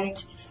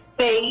 and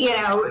they,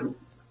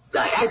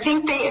 I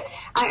think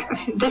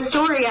the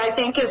story I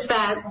think is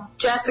that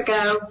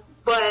Jessica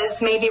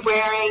was maybe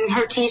wearing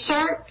her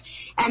T-shirt,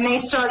 and they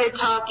started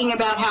talking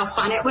about how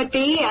fun it would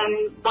be,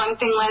 and one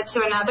thing led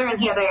to another, and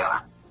here they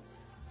are.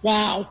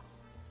 Wow.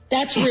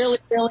 That's really,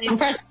 really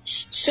impressive.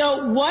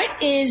 So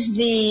what is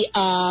the,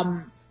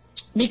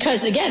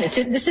 because again,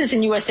 this is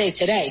in USA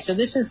Today, so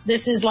this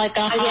is like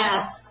a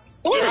yes.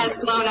 It has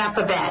blown up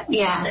a bit,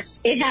 yes.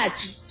 It has.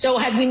 So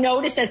have you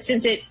noticed that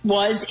since it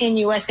was in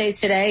USA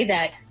Today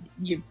that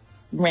you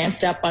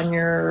ramped up on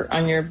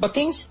your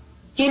bookings?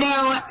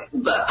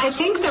 I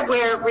think that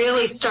where it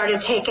really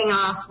started taking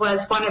off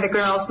was one of the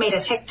girls made a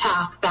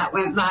TikTok that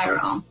went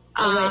viral.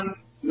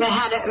 It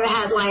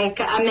had like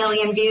 1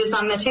 million views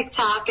on the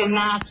TikTok, and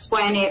that's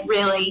when it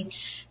really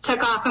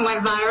took off and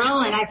went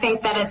viral. And I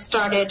think that it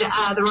started,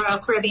 the Royal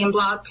Caribbean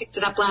blog picked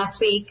it up last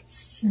week.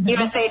 Mm-hmm.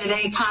 USA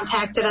Today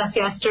contacted us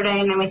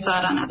yesterday, and then we saw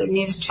it on other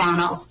news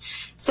channels.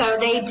 So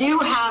they do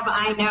have,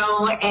 I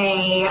know,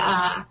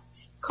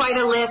 quite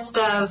a list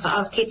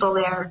of people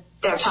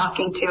they're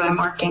talking to and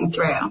working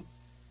through.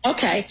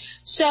 Okay.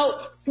 So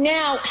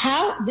now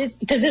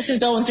because this is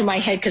going through my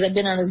head because I've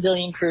been on a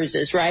zillion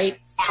cruises, right?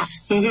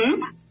 Yes.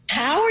 Mm-hmm.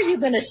 How are you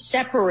going to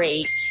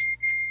separate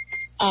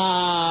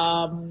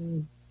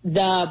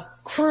the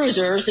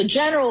cruisers, the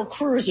general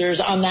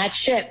cruisers on that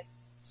ship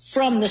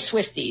from the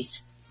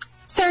Swifties?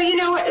 So,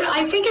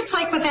 I think it's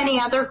like with any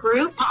other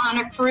group on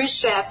a cruise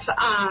ship,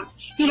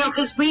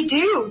 because we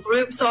do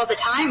groups all the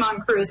time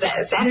on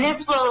cruises, and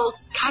this will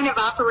kind of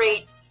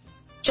operate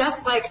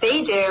just like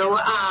they do.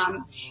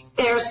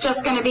 There's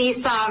just going to be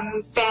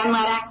some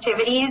fan-led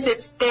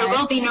activities. There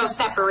will be no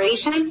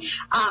separation.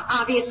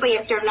 Obviously,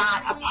 if you're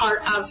not a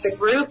part of the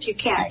group, you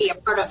can't be a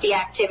part of the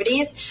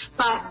activities.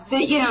 But,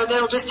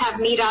 they'll just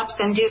have meetups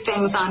and do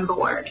things on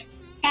board.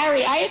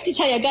 Carrie, I have to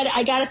tell you,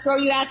 I got to throw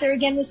you out there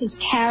again. This is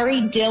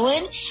Carrie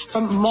Dillon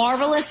from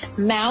Marvelous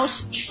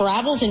Mouse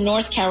Travels in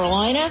North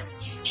Carolina.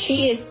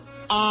 She is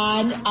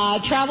on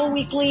Travel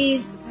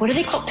Weekly's, what do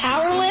they call,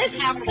 Powerless?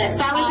 Powerless.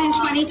 That was in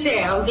 22,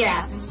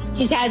 yes.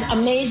 She has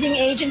amazing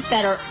agents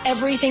that are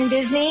everything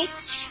Disney,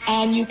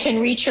 and you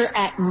can reach her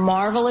at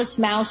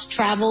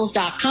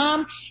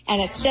marvelousmousetravels.com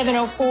and at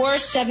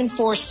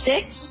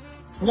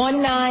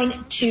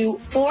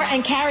 704-746-1924.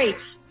 And Carrie,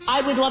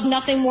 I would love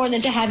nothing more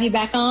than to have you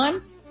back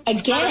on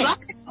again.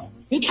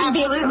 You can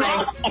be a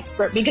mouse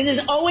expert because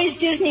there's always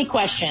Disney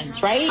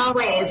questions, right?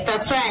 Always,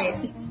 that's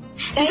right.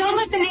 And don't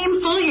let the name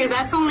fool you.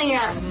 That's only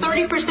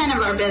 30%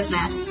 of our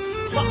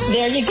business. Well,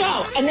 there you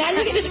go. And now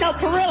you're going to sell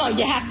Perillo.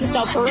 You have to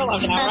sell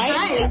Perillo now, That's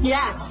right?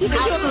 Yes, you can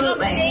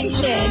absolutely. Do a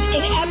combination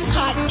in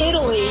Epcot,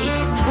 Italy.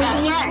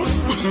 That's right.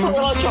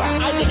 Perillo tour.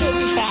 I think it would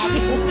be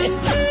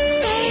fabulous.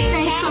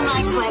 Thanks so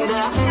much,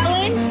 Linda.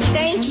 Ellen,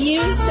 thank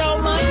you so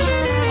much.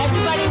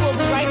 Everybody will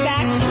be right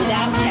back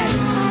without Kevin.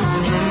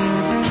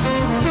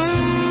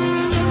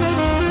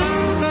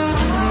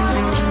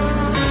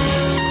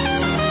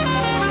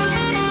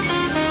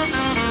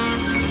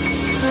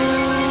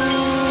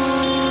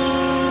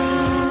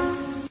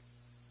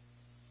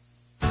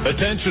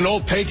 Attention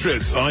all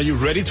patriots, are you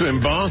ready to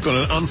embark on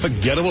an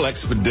unforgettable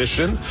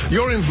expedition?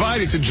 You're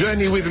invited to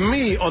journey with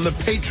me on the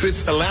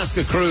Patriots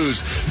Alaska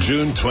Cruise,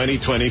 June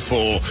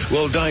 2024.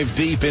 We'll dive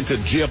deep into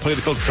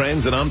geopolitical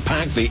trends and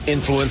unpack the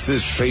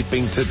influences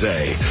shaping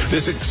today.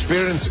 This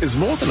experience is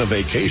more than a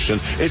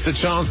vacation. It's a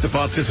chance to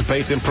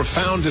participate in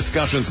profound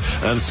discussions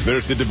and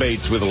spirited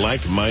debates with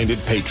like-minded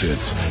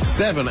patriots.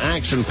 7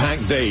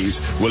 action-packed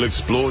days will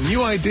explore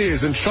new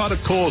ideas and chart a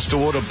course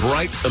toward a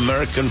bright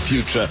American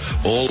future,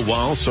 all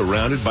while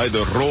surrounded by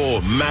the raw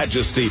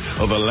majesty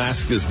of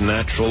Alaska's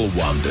natural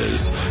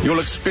wonders. You'll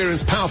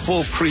experience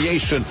powerful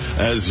creation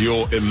as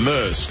you're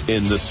immersed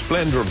in the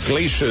splendor of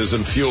glaciers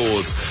and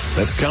fjords.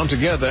 Let's come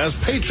together as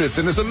patriots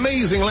in this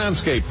amazing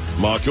landscape.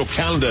 Mark your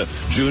calendar,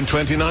 June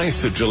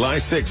 29th to July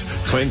 6th,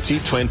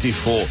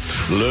 2024.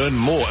 Learn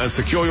more and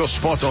secure your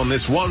spot on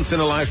this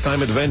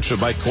once-in-a-lifetime adventure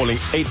by calling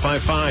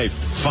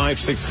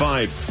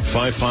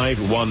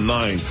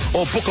 855-565-5519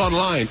 or book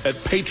online at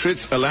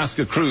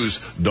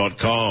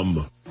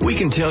patriotsalaskacruise.com. We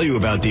can tell you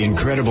about the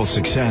incredible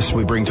success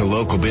we bring to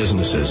local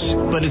businesses,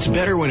 but it's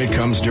better when it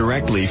comes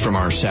directly from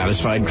our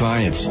satisfied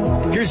clients.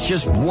 Here's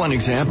just one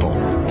example.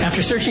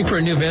 After searching for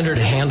a new vendor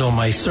to handle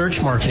my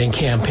search marketing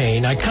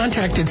campaign, I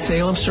contacted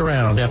Salem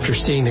Surround after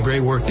seeing the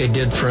great work they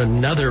did for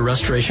another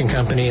restoration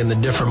company in the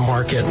different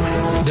market.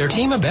 Their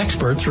team of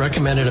experts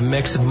recommended a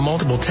mix of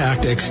multiple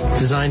tactics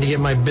designed to get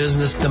my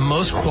business the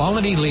most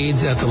quality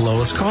leads at the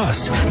lowest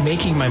cost,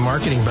 making my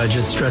marketing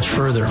budget stretch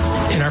further.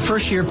 In our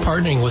first year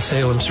partnering with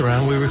Salem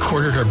Surround, we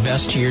recorded our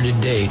best year to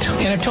date,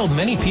 and I've told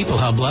many people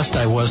how blessed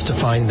I was to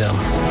find them.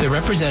 The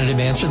representative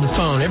answered the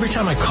phone every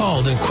time I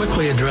called and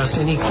quickly addressed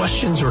any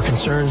questions or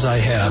concerns I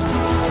had.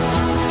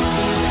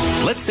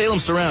 Let Salem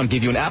Surround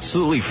give you an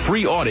absolutely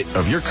free audit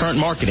of your current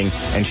marketing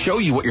and show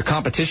you what your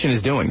competition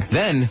is doing.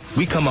 Then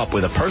we come up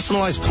with a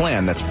personalized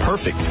plan that's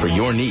perfect for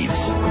your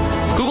needs.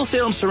 Google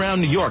Salem Surround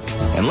New York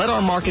and let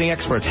our marketing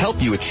experts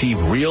help you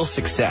achieve real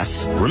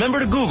success. Remember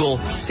to Google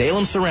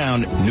Salem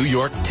Surround New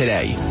York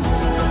today.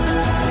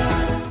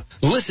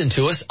 Listen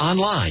to us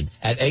online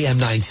at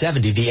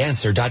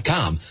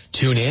am970theanswer.com.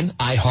 Tune in,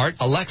 iHeart,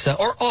 Alexa,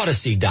 or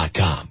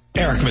Odyssey.com.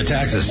 Eric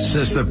Metaxas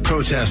says the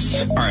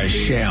protests are a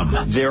sham.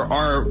 There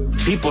are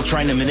people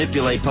trying to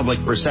manipulate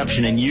public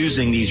perception and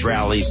using these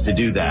rallies to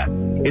do that.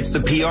 It's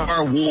the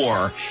PR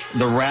war.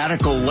 The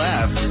radical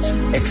left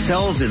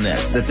excels in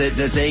this, that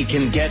they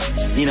can get,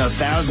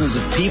 thousands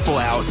of people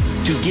out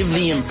to give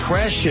the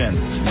impression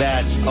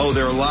that,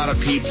 there are a lot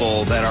of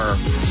people that are,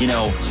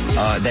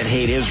 that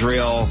hate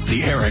Israel.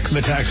 The Eric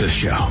Metaxas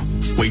Show.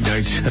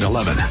 Weeknights at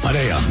 11 on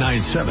AM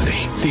 970.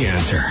 The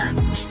Answer.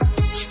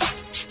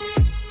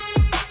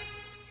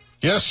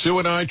 Yes, Sue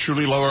and I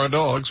truly love our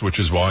dogs, which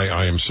is why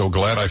I am so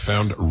glad I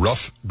found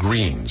Rough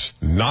Greens.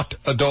 Not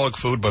a dog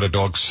food, but a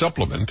dog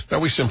supplement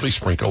that we simply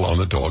sprinkle on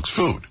the dog's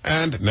food.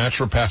 And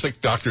naturopathic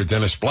Dr.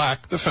 Dennis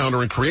Black, the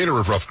founder and creator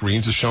of Rough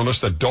Greens, has shown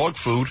us that dog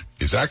food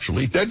is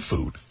actually dead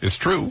food. It's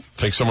true.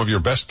 Take some of your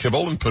best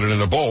kibble and put it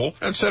in a bowl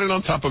and set it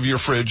on top of your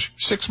fridge.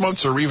 6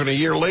 months or even a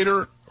year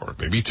later, or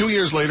maybe 2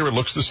 years later, it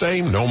looks the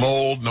same. No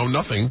mold, no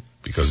nothing.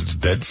 because it's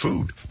dead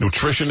food.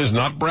 Nutrition is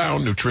not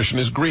brown, nutrition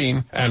is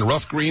green, and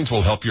Rough Greens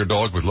will help your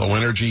dog with low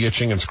energy,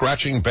 itching and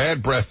scratching,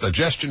 bad breath,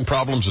 digestion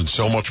problems, and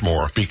so much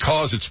more,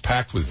 because it's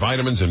packed with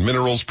vitamins and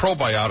minerals,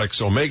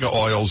 probiotics, omega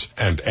oils,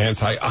 and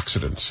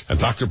antioxidants. And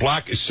Dr.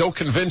 Black is so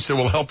convinced it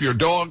will help your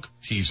dog,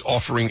 he's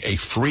offering a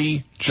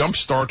free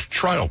Jumpstart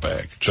trial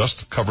bag.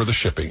 Just cover the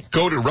shipping.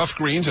 Go to Rough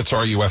Greens, it's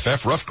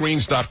RUFF,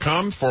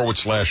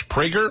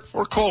 roughgreens.com/Prager,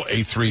 or call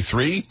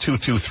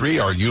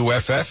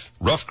 833-223-RUFF,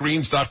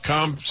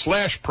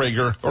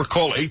 roughgreens.com/Prager, or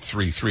call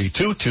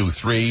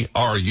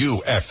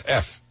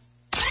 833-223-RUFF.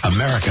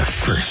 America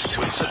First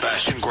with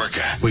Sebastian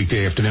Gorka.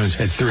 Weekday afternoons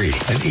at 3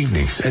 and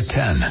evenings at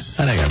 10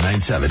 on AM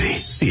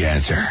 970. The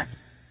Answer.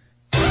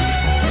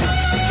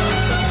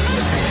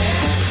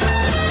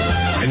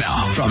 And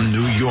now, from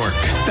New York,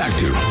 back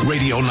to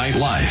Radio Night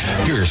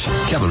Live. Here's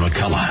Kevin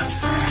McCullough.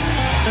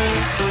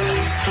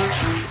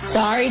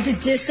 Sorry to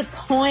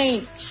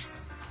disappoint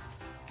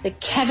the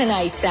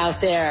Kevinites out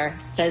there,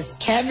 because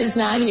Kev is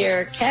not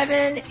here.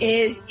 Kevin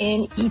is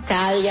in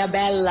Italia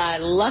Bella.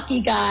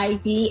 Lucky guy,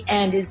 he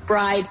and his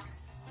bride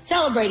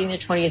celebrating their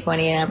 20th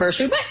wedding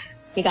anniversary. But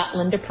we got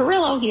Linda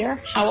Perillo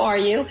here. How are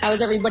you?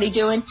 How's everybody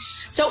doing?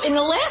 So in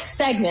the last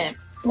segment,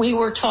 we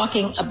were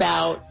talking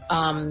about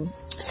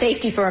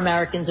safety for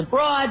Americans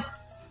abroad,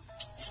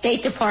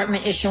 State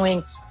Department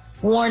issuing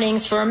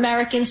warnings for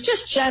Americans,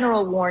 just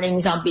general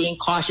warnings on being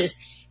cautious.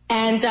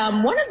 And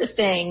one of the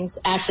things,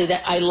 actually,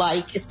 that I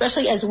like,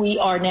 especially as we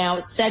are now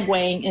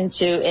segueing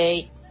into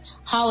a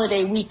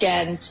holiday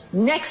weekend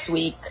next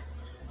week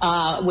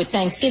with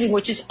Thanksgiving,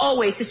 which is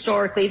always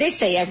historically, they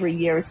say every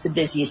year it's the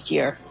busiest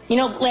year. You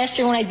know, last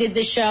year when I did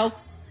this show,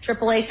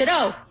 AAA said,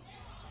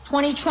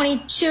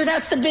 2022,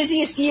 that's the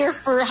busiest year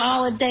for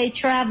holiday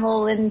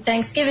travel and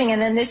Thanksgiving.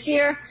 And then this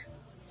year,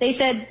 they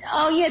said,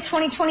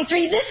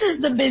 2023, this is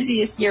the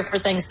busiest year for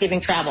Thanksgiving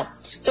travel.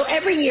 So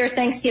every year,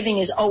 Thanksgiving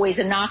is always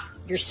a knock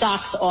your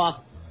socks off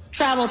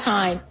travel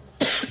time.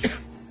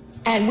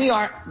 And we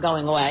are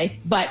going away,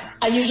 but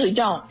I usually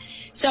don't.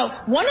 So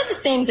one of the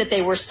things that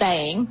they were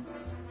saying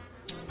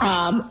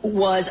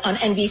was on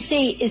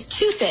NBC is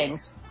two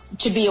things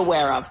to be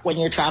aware of when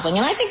you're traveling.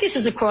 And I think this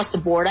is across the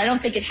board. I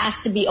don't think it has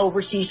to be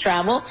overseas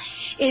travel.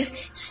 Is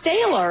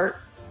stay alert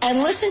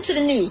and listen to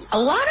the news. A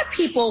lot of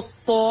people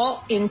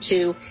fall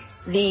into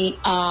the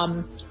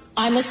I'm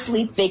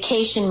asleep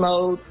vacation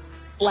mode,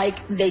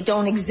 like they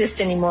don't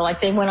exist anymore, like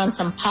they went on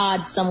some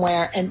pod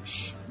somewhere and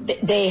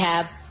they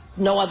have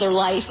no other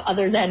life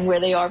other than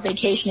where they are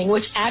vacationing,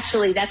 which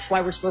actually that's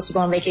why we're supposed to go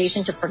on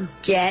vacation, to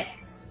forget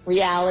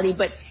reality.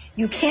 But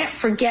you can't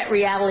forget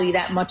reality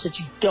that much that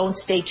you don't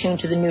stay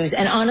tuned to the news.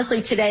 And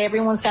honestly, today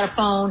everyone's got a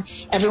phone,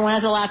 everyone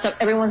has a laptop,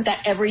 everyone's got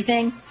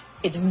everything.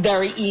 It's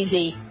very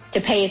easy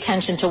to pay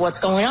attention to what's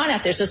going on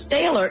out there. So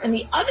stay alert. And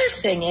the other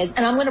thing is,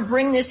 and I'm going to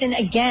bring this in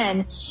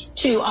again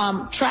to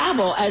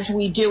travel as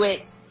we do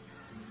it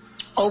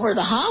over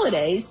the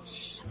holidays,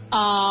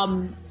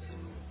 watch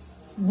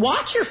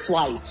your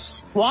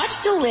flights,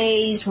 watch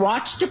delays,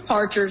 watch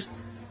departures.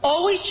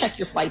 Always check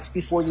your flights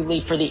before you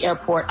leave for the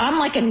airport. I'm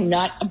like a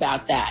nut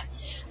about that,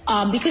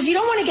 because you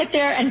don't want to get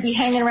there and be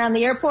hanging around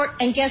the airport.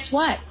 And guess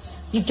what?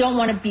 You don't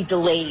want to be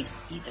delayed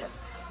either.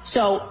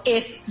 So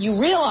if you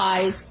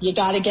realize you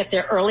got to get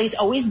there early, it's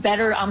always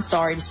better,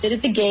 to sit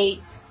at the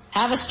gate,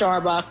 have a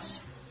Starbucks,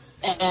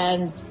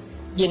 and,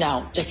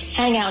 just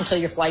hang out until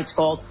your flight's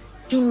called.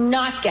 Do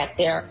not get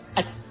there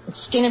by the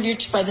skin of your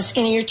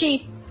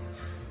teeth,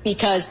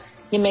 because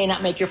you may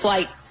not make your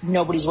flight.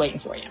 Nobody's waiting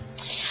for you.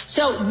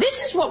 So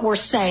this is what we're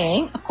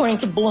saying, according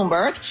to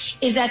Bloomberg,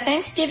 is that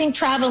Thanksgiving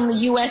travel in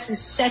the U.S.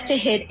 is set to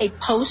hit a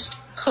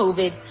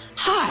post-COVID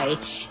high.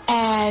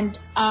 And,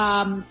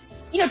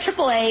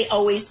 AAA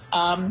always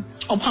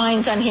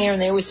opines on here,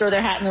 and they always throw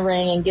their hat in the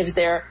ring and gives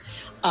their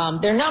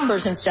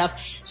numbers and stuff.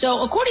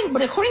 So according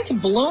to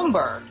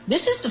Bloomberg,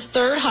 this is the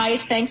third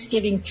highest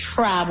Thanksgiving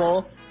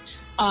travel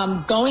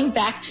going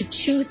back to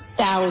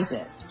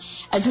 2000.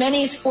 As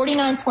many as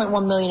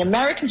 49.1 million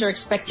Americans are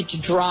expected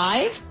to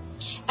drive,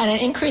 and an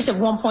increase of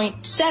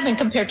 1.7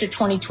 compared to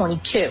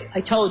 2022.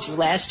 I told you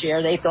last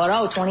year they thought,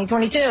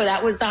 2022,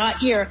 that was the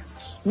hot year.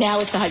 Now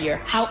it's the hot year.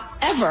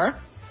 However,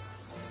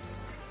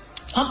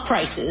 pump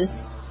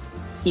prices,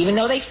 even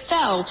though they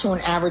fell to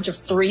an average of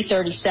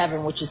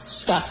 $3.37, which is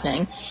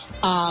disgusting,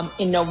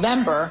 in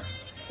November,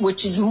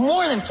 which is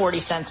more than 40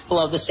 cents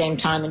below the same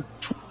time in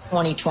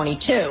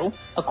 2022,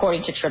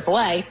 according to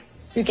AAA,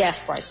 your gas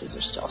prices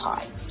are still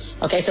high.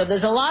 Okay, so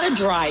there's a lot of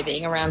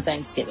driving around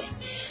Thanksgiving.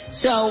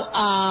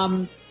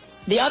 So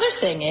the other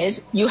thing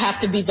is you have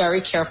to be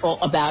very careful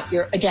about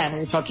when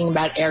you're talking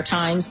about air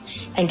times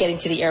and getting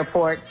to the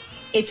airport.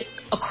 It's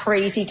a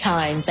crazy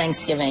time,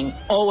 Thanksgiving,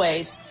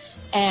 always.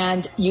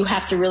 And you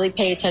have to really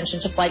pay attention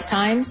to flight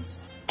times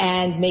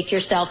and make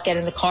yourself get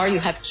in the car. You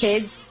have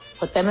kids,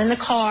 put them in the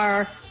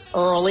car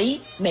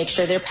early, make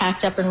sure they're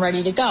packed up and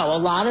ready to go. A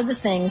lot of the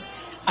things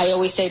I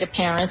always say to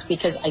parents,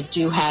 because I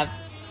do have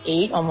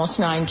 8, almost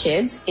 9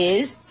 kids,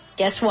 is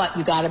guess what?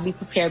 You got to be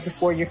prepared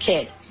before your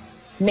kid.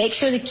 Make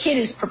sure the kid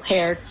is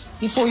prepared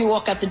before you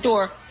walk out the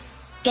door.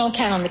 don't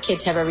count on the kid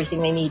to have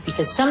everything they need,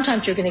 because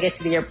sometimes you're going to get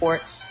to the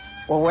airport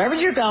or wherever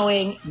you're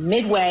going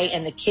midway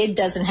and the kid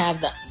doesn't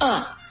have the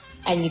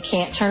and you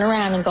can't turn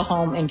around and go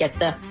home and get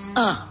the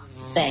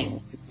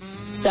thing.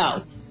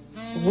 So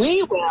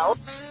we will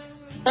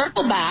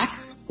circle back.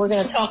 We're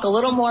going to talk a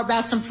little more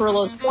about some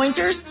Perillo's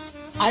pointers.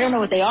 I don't know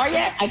what they are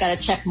yet. I got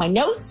to check my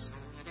notes.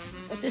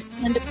 But this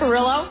is Linda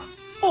Perillo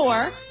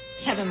or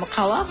Kevin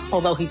McCullough,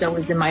 although he's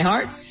always in my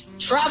heart.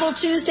 Travel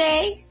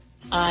Tuesday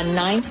on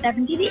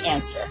 970 The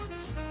Answer.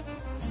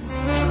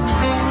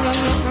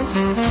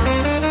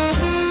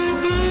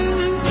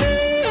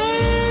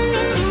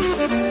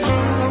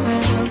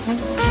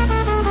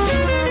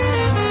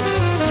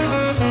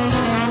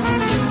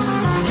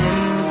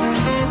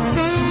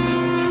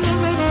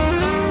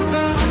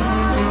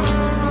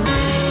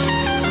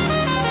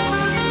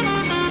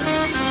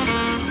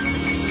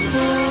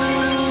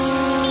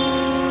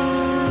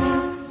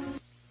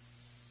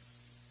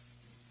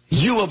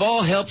 You have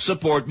all helped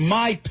support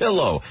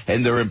MyPillow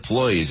and their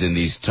employees in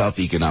these tough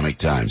economic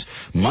times.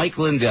 Mike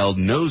Lindell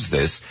knows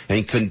this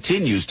and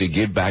continues to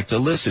give back to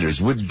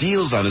listeners with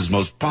deals on his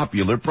most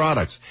popular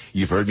products.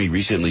 You've heard me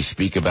recently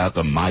speak about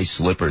the My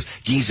Slippers,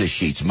 Giza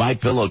Sheets,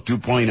 MyPillow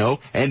 2.0,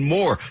 and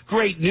more.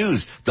 Great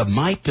news. The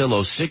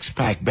MyPillow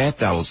 6-pack bath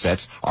towel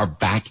sets are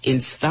back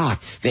in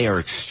stock. They are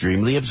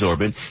extremely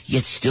absorbent,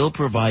 yet still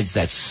provides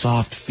that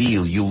soft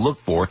feel you look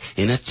for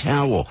in a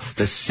towel.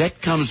 The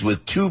set comes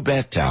with 2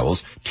 bath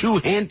towels, 2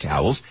 hand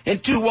towels,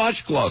 and 2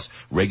 washcloths.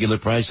 Regular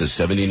price is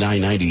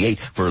 $79.98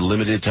 for a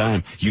limited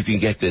time. You can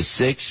get this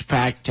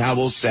 6-pack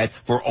towel set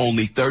for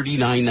only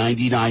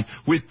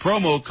 $39.99 with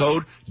promo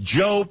code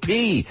Joe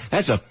P.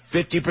 That's a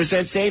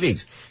 50%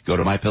 savings. Go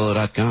to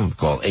MyPillow.com.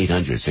 Call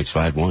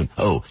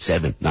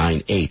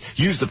 800-651-0798.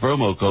 Use the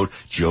promo code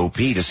Joe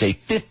P to save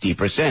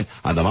 50%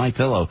 on the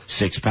MyPillow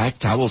 6-pack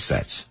towel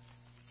sets.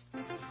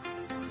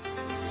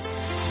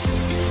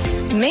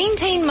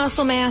 Maintain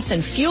muscle mass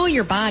and fuel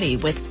your body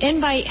with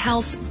Invite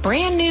Health's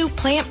brand new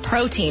plant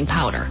protein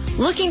powder.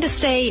 Looking to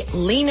stay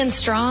lean and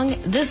strong?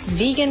 This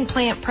vegan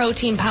plant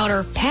protein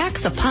powder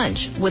packs a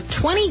punch with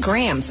 20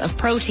 grams of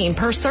protein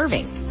per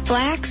serving.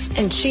 Flax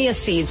and chia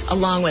seeds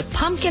along with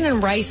pumpkin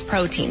and rice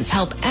proteins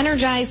help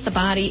energize the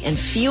body and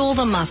fuel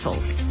the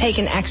muscles. Take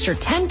an extra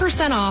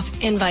 10%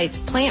 off Invite's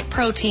plant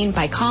protein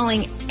by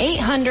calling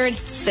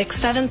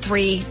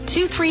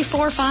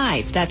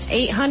 800-673-2345. That's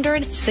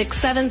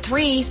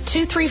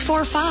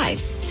 800-673-2345.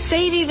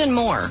 Save even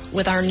more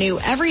with our new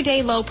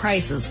everyday low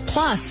prices,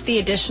 plus the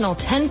additional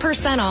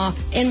 10% off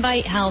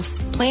Invite Health's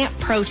plant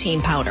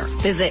protein powder.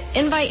 Visit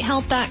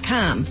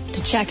InviteHealth.com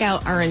to check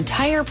out our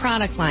entire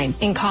product line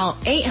and call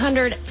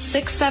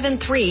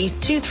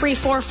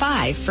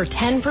 800-673-2345 for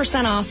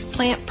 10% off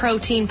plant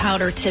protein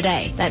powder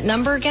today. That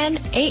number again,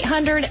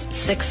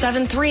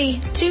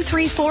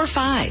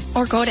 800-673-2345,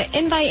 or go to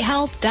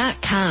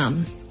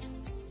InviteHealth.com.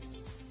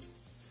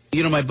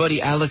 You know, my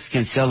buddy Alex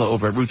Cancella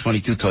over at Route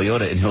 22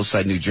 Toyota in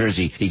Hillside, New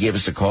Jersey, he gave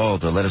us a call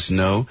to let us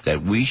know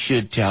that we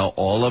should tell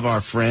all of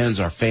our friends,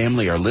 our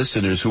family, our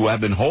listeners who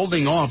have been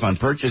holding off on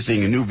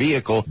purchasing a new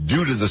vehicle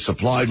due to the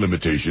supply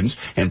limitations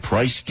and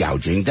price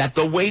gouging that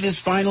the wait is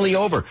finally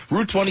over.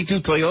 Route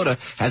 22 Toyota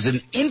has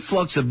an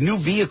influx of new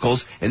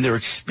vehicles, and they're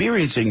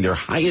experiencing their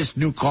highest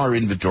new car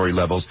inventory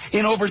levels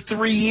in over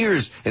 3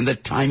 years, and the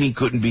timing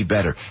couldn't be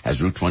better,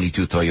 as Route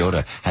 22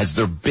 Toyota has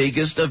their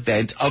biggest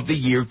event of the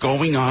year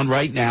going on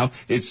right now.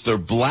 It's their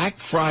Black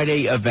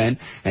Friday event,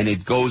 and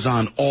it goes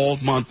on all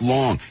month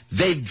long.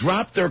 They've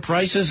dropped their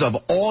prices of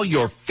all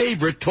your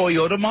favorite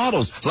Toyota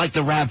models, like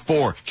the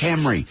RAV4,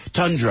 Camry,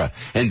 Tundra,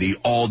 and the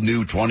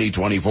all-new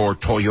 2024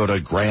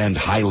 Toyota Grand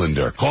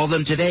Highlander. Call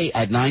them today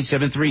at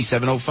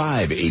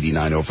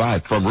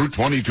 973-705-8905 from Route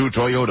 22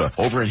 Toyota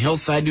over in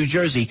Hillside, New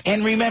Jersey.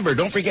 And remember,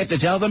 don't forget to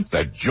tell them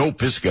that Joe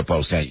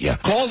Piscopo sent you.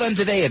 Call them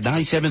today at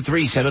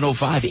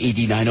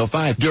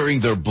 973-705-8905 during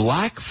their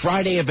Black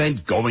Friday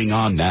event going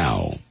on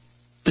now.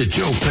 The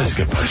Joe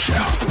Piscopo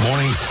Show.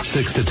 Mornings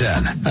 6 to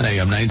 10 on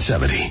AM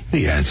 970.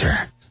 The Answer.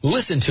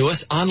 Listen to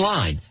us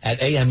online at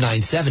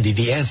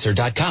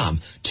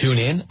am970theanswer.com. Tune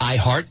in,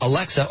 iHeart,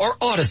 Alexa, or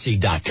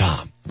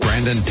Odyssey.com.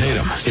 Brandon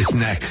Tatum is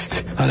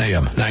next on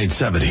AM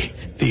 970.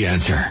 The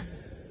Answer.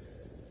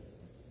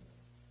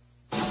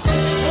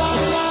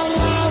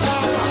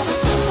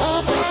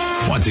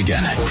 Once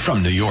again,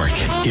 from New York,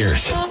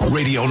 here's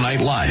Radio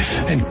Night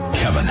Live and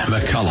Kevin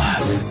McCullough.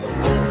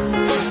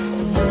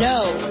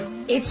 No,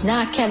 it's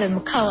not Kevin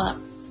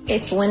McCullough.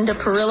 It's Linda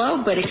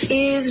Perillo, but it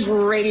is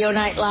Radio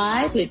Night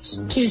Live. It's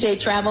Tuesday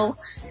Travel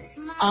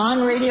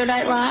on Radio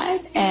Night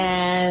Live,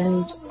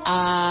 and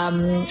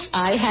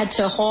I had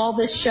to haul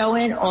this show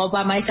in all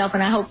by myself,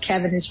 and I hope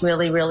Kevin is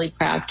really, really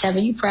proud.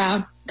 Kevin, you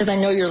proud? Because I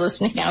know you're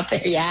listening out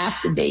there. You have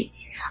to be.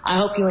 I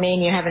hope you and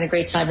Amy are having a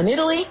great time in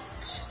Italy,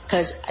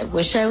 because I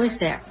wish I was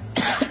there.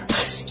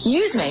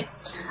 Excuse me.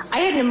 I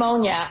had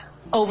pneumonia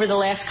over the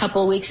last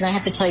couple of weeks, and I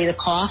have to tell you, the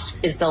cough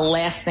is the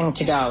last thing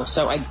to go.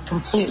 So I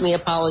completely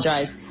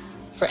apologize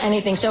for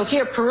anything. So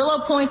here,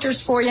 Perillo pointers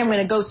for you. I'm going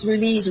to go through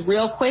these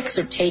real quick,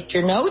 so take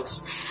your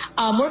notes.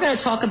 We're going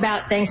to talk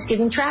about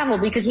Thanksgiving travel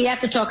because we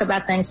have to talk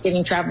about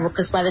Thanksgiving travel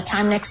because by the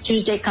time next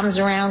Tuesday comes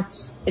around,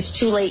 it's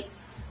too late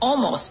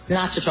almost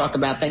not to talk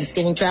about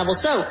Thanksgiving travel.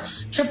 So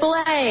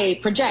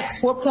AAA projects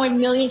 4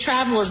 million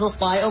travelers will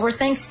fly over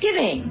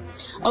Thanksgiving.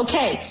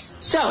 Okay,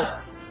 so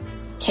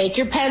take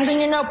your pens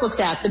and your notebooks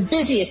out. The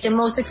busiest and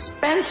most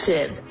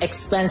expensive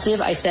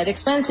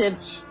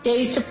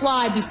days to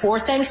fly before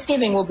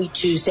Thanksgiving will be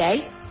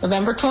Tuesday,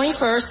 November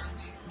 21st,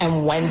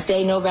 and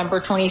Wednesday, November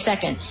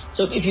 22nd.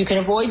 So if you can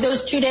avoid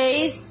those 2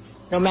 days,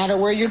 no matter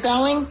where you're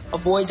going,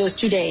 avoid those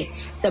 2 days.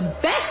 The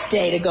best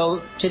day to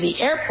go to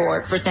the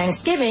airport for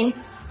Thanksgiving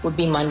would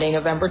be Monday,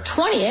 November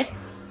 20th.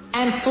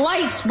 And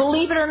flights,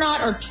 believe it or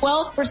not, are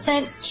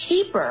 12%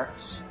 cheaper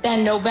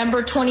than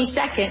November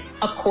 22nd,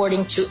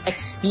 according to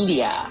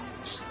Expedia.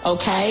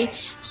 Okay?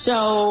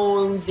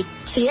 So the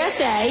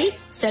TSA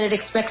said it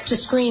expects to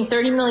screen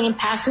 30 million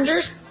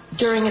passengers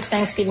during its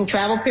Thanksgiving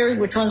travel period,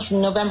 which runs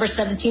from November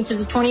 17th to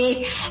the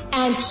 28th.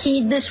 And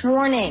heed this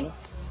warning.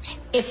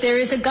 If there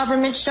is a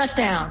government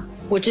shutdown,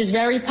 which is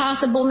very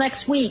possible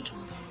next week,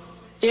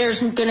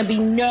 there's going to be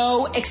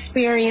no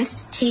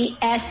experienced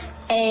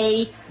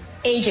TSA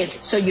agent.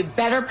 So you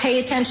better pay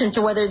attention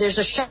to whether there's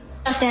a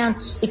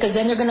shutdown because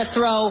then they're going to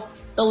throw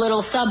the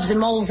little subs and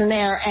moles in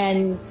there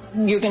and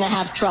you're going to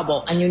have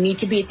trouble. And you need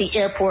to be at the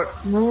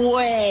airport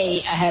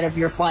way ahead of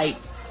your flight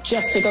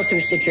just to go through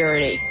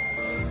security.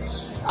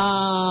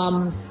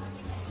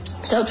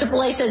 So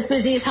AAA says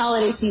busiest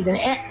holiday season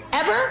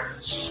ever,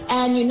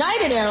 and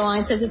United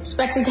Airlines says it's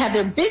expected to have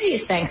their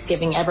busiest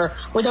Thanksgiving ever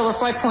with over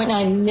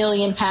 5.9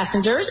 million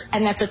passengers,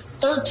 and that's a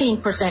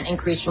 13%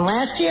 increase from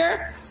last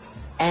year.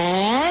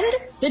 And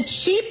the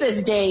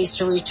cheapest days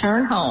to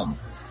return home,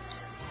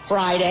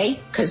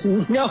 Friday, because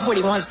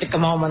nobody wants to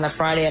come home on the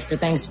Friday after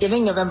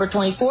Thanksgiving, November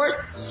 24th,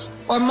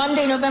 or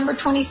Monday, November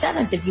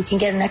 27th, if you can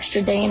get an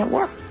extra day in at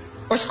work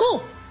or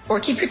school. Or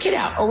keep your kid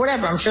out, or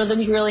whatever. I'm sure they'll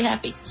be really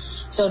happy.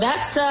 So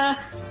that's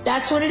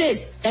what it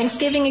is.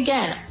 Thanksgiving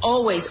again,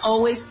 always.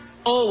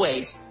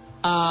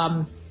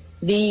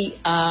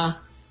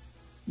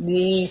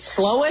 The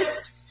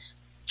slowest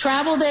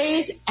travel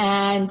days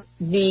and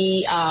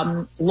the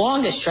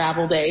longest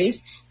travel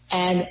days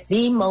and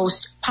the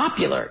most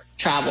popular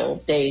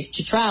travel days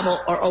to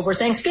travel are over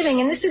Thanksgiving.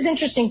 And this is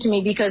interesting to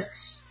me because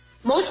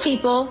most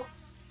people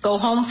go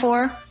home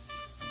for,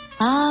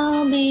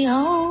 I'll be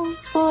home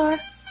for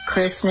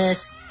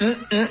Christmas.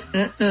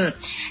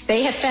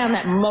 They have found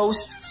that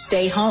most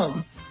stay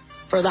home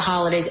for the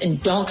holidays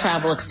and don't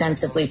travel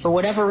extensively. For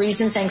whatever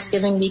reason,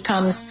 Thanksgiving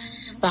becomes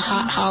the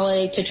hot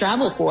holiday to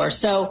travel for.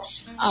 So,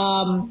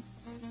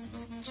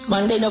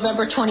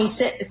 November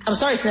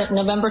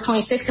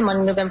 26th and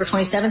Monday, November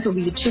 27th will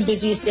be the two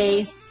busiest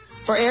days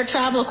for air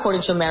travel,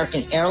 according to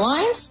American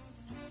Airlines.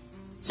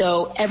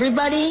 So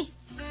everybody,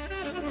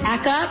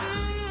 pack up,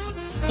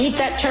 eat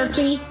that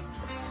turkey,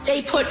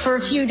 stay put for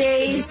a few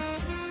days,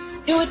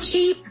 do it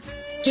cheap,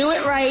 do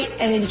it right,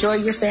 and enjoy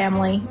your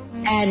family.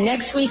 And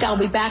next week I'll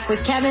be back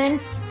with Kevin.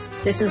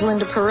 This is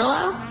Linda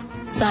Perillo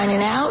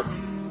signing out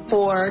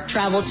for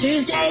Travel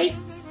Tuesday.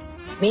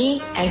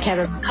 Me and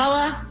Kevin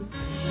McCullough.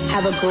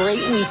 Have a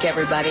great week,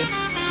 everybody.